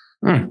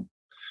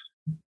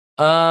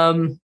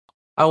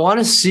 I want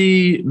to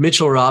see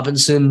Mitchell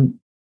Robinson.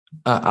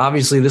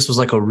 Obviously, this was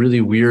a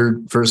really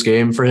weird first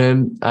game for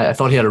him. I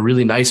thought he had a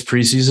really nice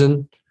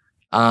preseason.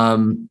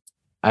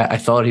 I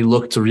thought he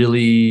looked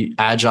really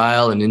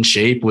agile and in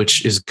shape,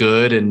 which is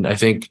good. And I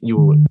think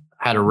you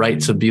had a right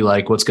to be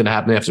what's going to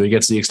happen after he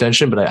gets the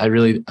extension. But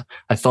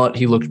I thought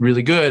he looked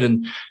really good,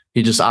 and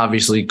he just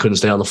obviously couldn't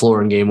stay on the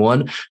floor in game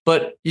one.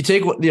 But you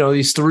take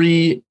these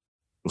 3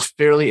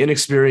 fairly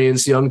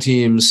inexperienced young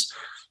teams,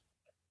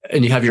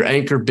 and you have your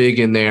anchor big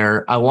in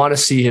there. I want to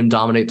see him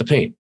dominate the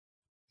paint.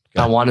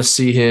 I want to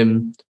see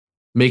him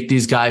make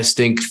these guys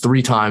think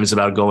 3 times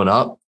about going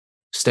up,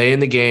 stay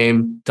in the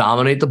game,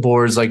 dominate the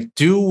boards,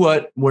 do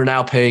what we're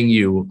now paying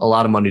you a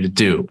lot of money to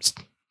do.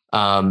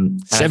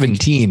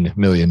 $17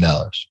 million.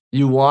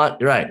 You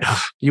want, right.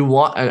 You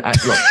want,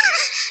 look.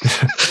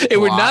 It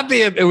would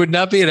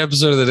not be an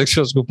episode of the Knicks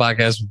Film School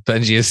podcast with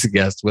Benji as the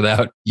guest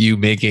without you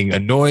making a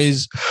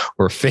noise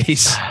or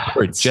face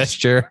or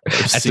gesture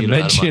at the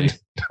mention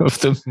of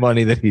the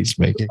money that he's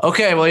making.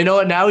 Okay, well, you know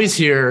what? Now he's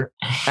here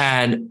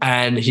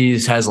and he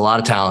has a lot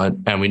of talent,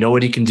 and we know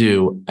what he can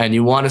do. And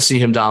you want to see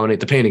him dominate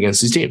the paint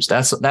against these teams.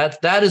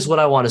 That is what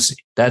I want to see.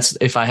 That's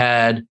if I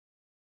had.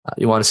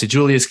 You want to see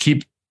Julius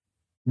keep.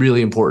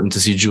 Really important to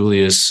see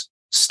Julius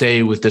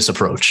stay with this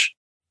approach,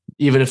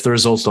 even if the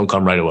results don't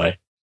come right away.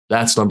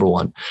 That's number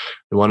one.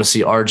 We want to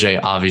see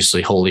RJ,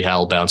 obviously, holy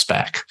hell, bounce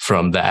back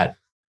from that.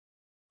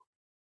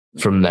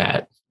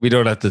 We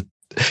don't have to.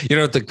 You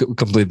don't have to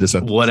complete this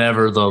sentence.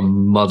 Whatever the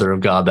mother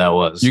of God that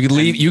was. You could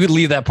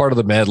leave that part of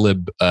the Mad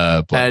Lib.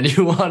 And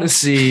you want to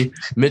see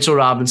Mitchell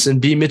Robinson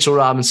be Mitchell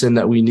Robinson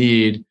that we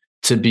need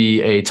to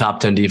be a top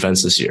 10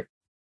 defense this year.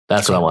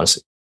 That's what I want to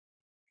see.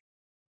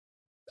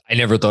 I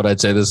never thought I'd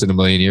say this in a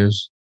million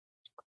years.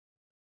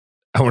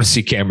 I want to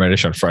see Cam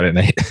Reddish on Friday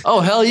night.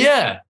 Oh, hell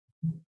yeah.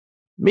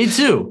 Me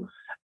too.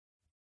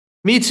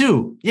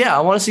 Yeah, I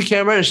want to see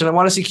Cam Reddish, and I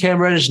want to see Cam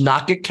Reddish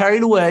not get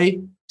carried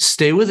away,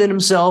 stay within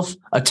himself,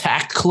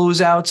 attack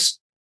closeouts,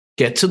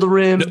 get to the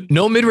rim.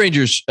 No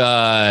mid-rangers.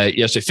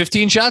 Yesterday,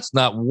 15 shots,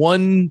 not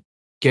one.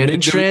 Get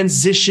in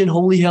transition.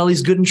 Holy hell,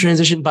 he's good in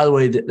transition. By the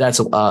way, that's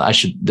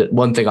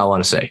one thing I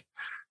want to say.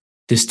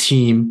 This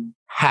team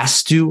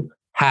has to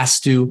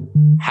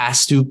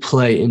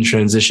play in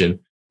transition.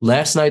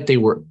 Last night, they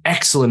were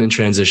excellent in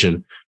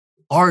transition.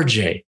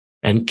 RJ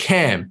and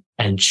Cam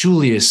and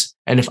Julius,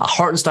 and if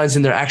Hartenstein's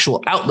in their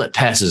actual outlet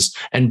passes,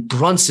 and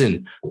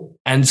Brunson,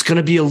 and it's going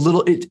to be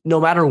no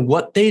matter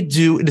what they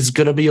do, it is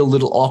going to be a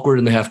little awkward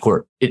in the half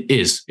court. It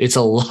is. It's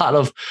a lot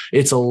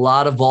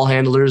of ball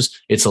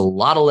handlers. It's a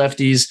lot of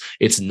lefties.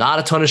 It's not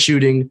a ton of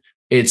shooting.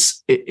 It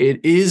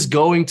is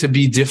going to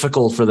be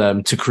difficult for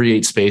them to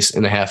create space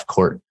in the half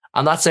court.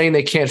 I'm not saying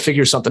they can't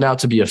figure something out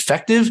to be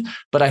effective,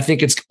 but I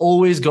think it's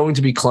always going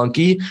to be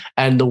clunky.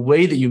 And the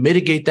way that you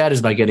mitigate that is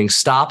by getting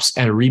stops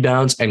and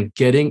rebounds and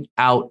getting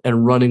out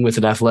and running with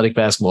an athletic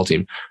basketball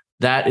team.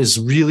 That is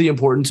really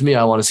important to me.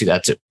 I want to see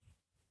that too.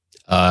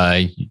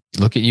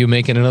 Look at you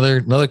making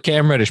another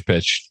Cam Reddish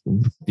pitch.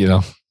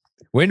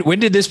 When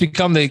did this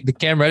become the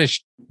Cam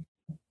Reddish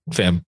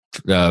film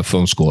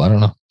school? I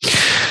don't know.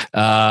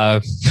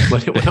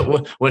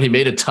 When he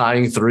made a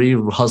tying 3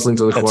 hustling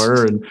to the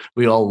corner and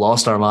we all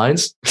lost our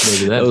minds.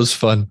 Maybe that was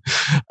fun.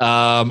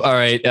 All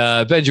right.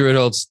 Benji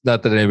Ritholtz,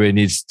 not that anybody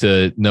needs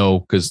to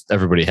know because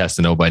everybody has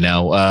to know by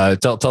now.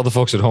 Tell the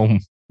folks at home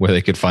where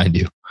they could find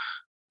you.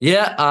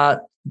 Yeah.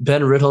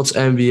 Ben Ritholtz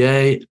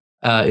NBA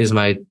is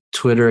my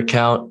Twitter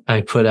account.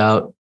 I put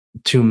out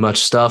too much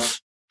stuff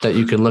that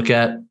you can look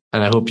at,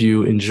 and I hope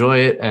you enjoy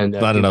it and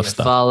not enough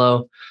stuff.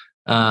 Follow.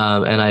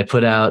 And I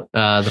put out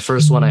the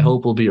first one. I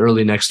hope will be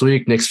early next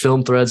week. Knicks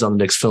Film Threads on the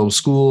Knicks Film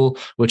School,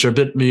 which are a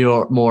bit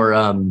more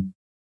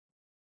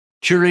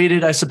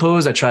curated, I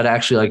suppose. I try to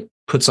actually like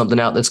put something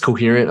out that's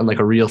coherent and like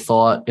a real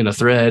thought in a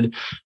thread.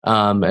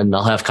 And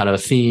I'll have kind of a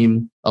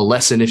theme, a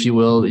lesson, if you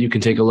will, that you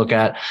can take a look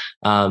at.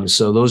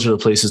 So those are the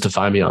places to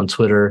find me on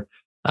Twitter.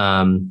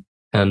 And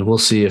we'll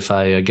see if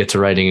I get to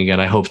writing again.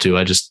 I hope to.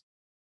 It's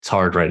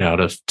hard right now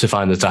to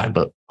find the time,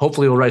 but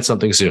hopefully we'll write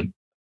something soon.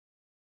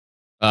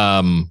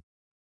 Other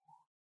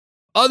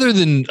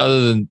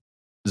than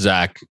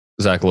Zach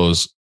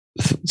Lowe's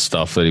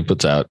stuff that he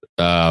puts out,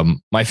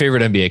 my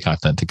favorite NBA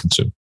content to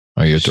consume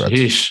are your threads.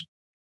 Sheesh.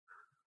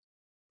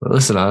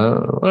 Listen,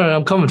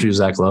 I'm coming for you,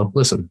 Zach Lowe.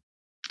 Listen,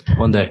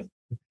 one day.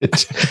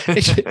 It's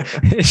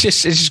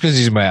just because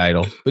he's my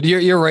idol. But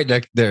you're right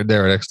there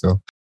next to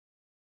him.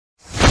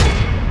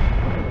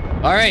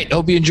 All right.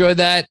 Hope you enjoyed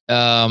that.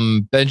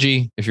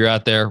 Benji, if you're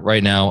out there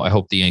right now, I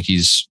hope the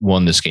Yankees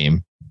won this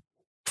game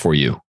for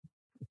you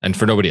and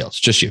for nobody else,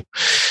 just you.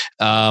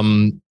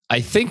 I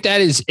think that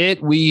is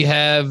it. We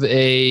have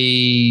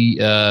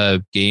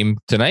a game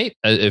tonight.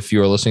 If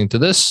you're listening to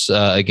this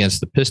against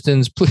the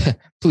Pistons,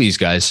 please,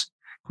 guys,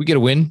 can we get a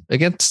win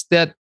against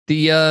the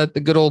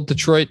good old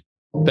Detroit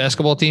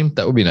basketball team?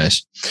 That would be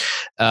nice.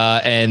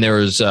 And there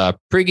was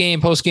pregame,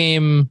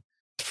 postgame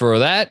for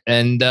that,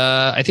 and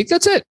I think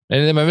that's it.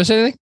 Am I missing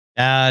anything?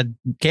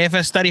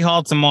 KFS study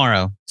hall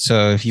tomorrow.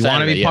 So if you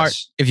want to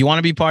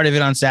be part of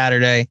it on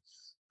Saturday,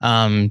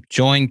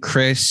 join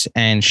Chris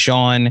and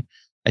Sean.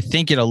 I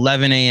think at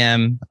 11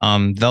 a.m.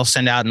 They'll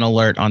send out an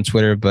alert on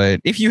Twitter.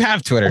 But if you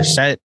have Twitter,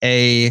 set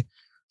an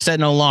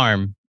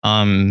alarm.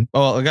 I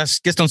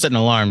guess don't set an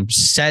alarm.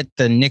 Set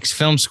the Knicks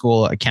Film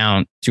School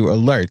account to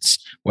alerts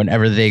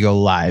whenever they go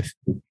live,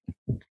 and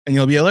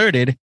you'll be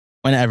alerted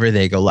whenever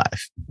they go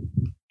live.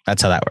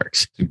 That's how that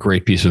works. It's a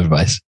great piece of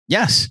advice.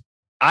 Yes,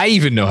 I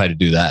even know how to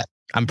do that.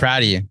 I'm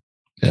proud of you.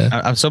 Yeah.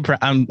 I'm so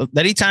proud.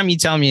 Anytime you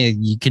tell me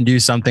you can do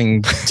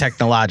something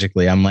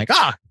technologically, I'm like,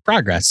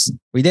 progress.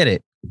 We did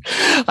it.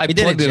 I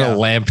plugged in a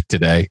lamp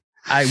today.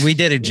 We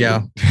did it,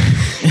 Joe.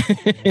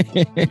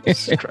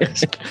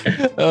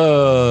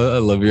 Oh, I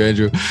love you,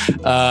 Andrew.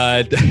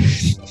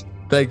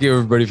 Thank you,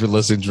 everybody, for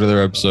listening to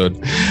another episode.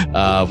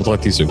 We'll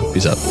talk to you soon.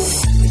 Peace out.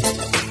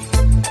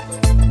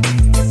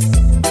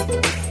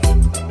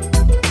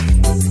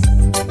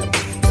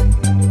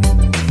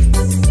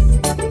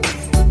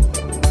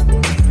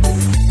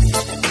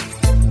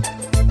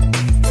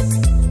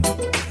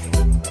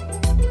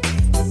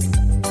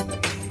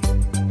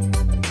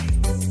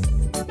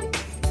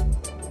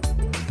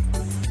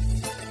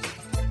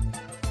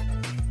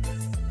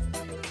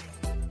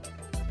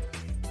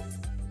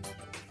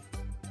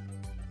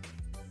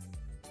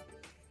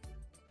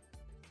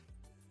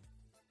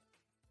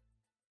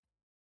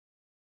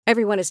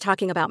 Everyone is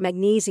talking about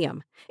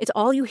magnesium. It's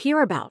all you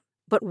hear about.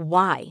 But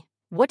why?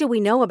 What do we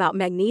know about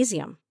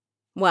magnesium?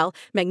 Well,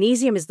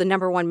 magnesium is the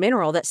 #1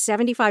 mineral that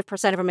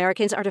 75% of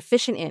Americans are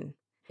deficient in.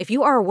 If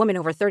you are a woman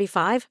over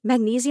 35,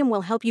 magnesium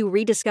will help you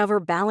rediscover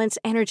balance,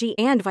 energy,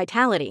 and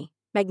vitality.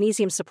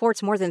 Magnesium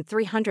supports more than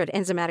 300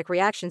 enzymatic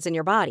reactions in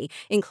your body,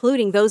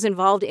 including those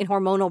involved in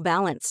hormonal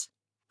balance.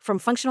 From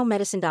functional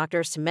medicine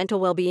doctors to mental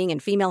well-being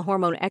and female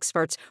hormone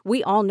experts,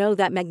 we all know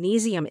that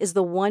magnesium is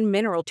the one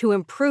mineral to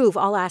improve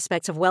all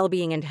aspects of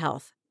well-being and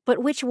health. But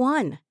which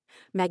one?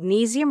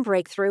 Magnesium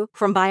Breakthrough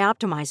from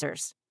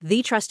Bioptimizers,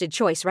 the trusted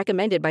choice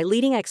recommended by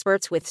leading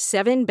experts with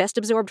 7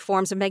 best-absorbed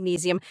forms of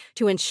magnesium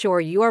to ensure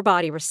your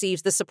body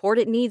receives the support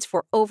it needs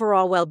for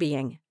overall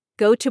well-being.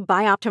 Go to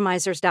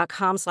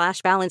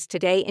bioptimizers.com/balance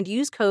today and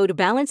use code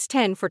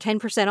BALANCE10 for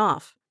 10%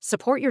 off.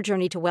 Support your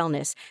journey to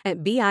wellness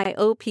at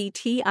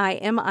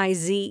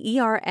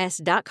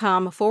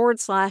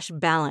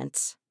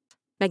bioptimizers.com/balance.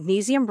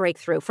 Magnesium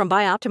Breakthrough from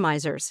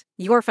Bioptimizers,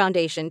 your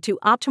foundation to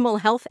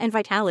optimal health and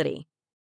vitality.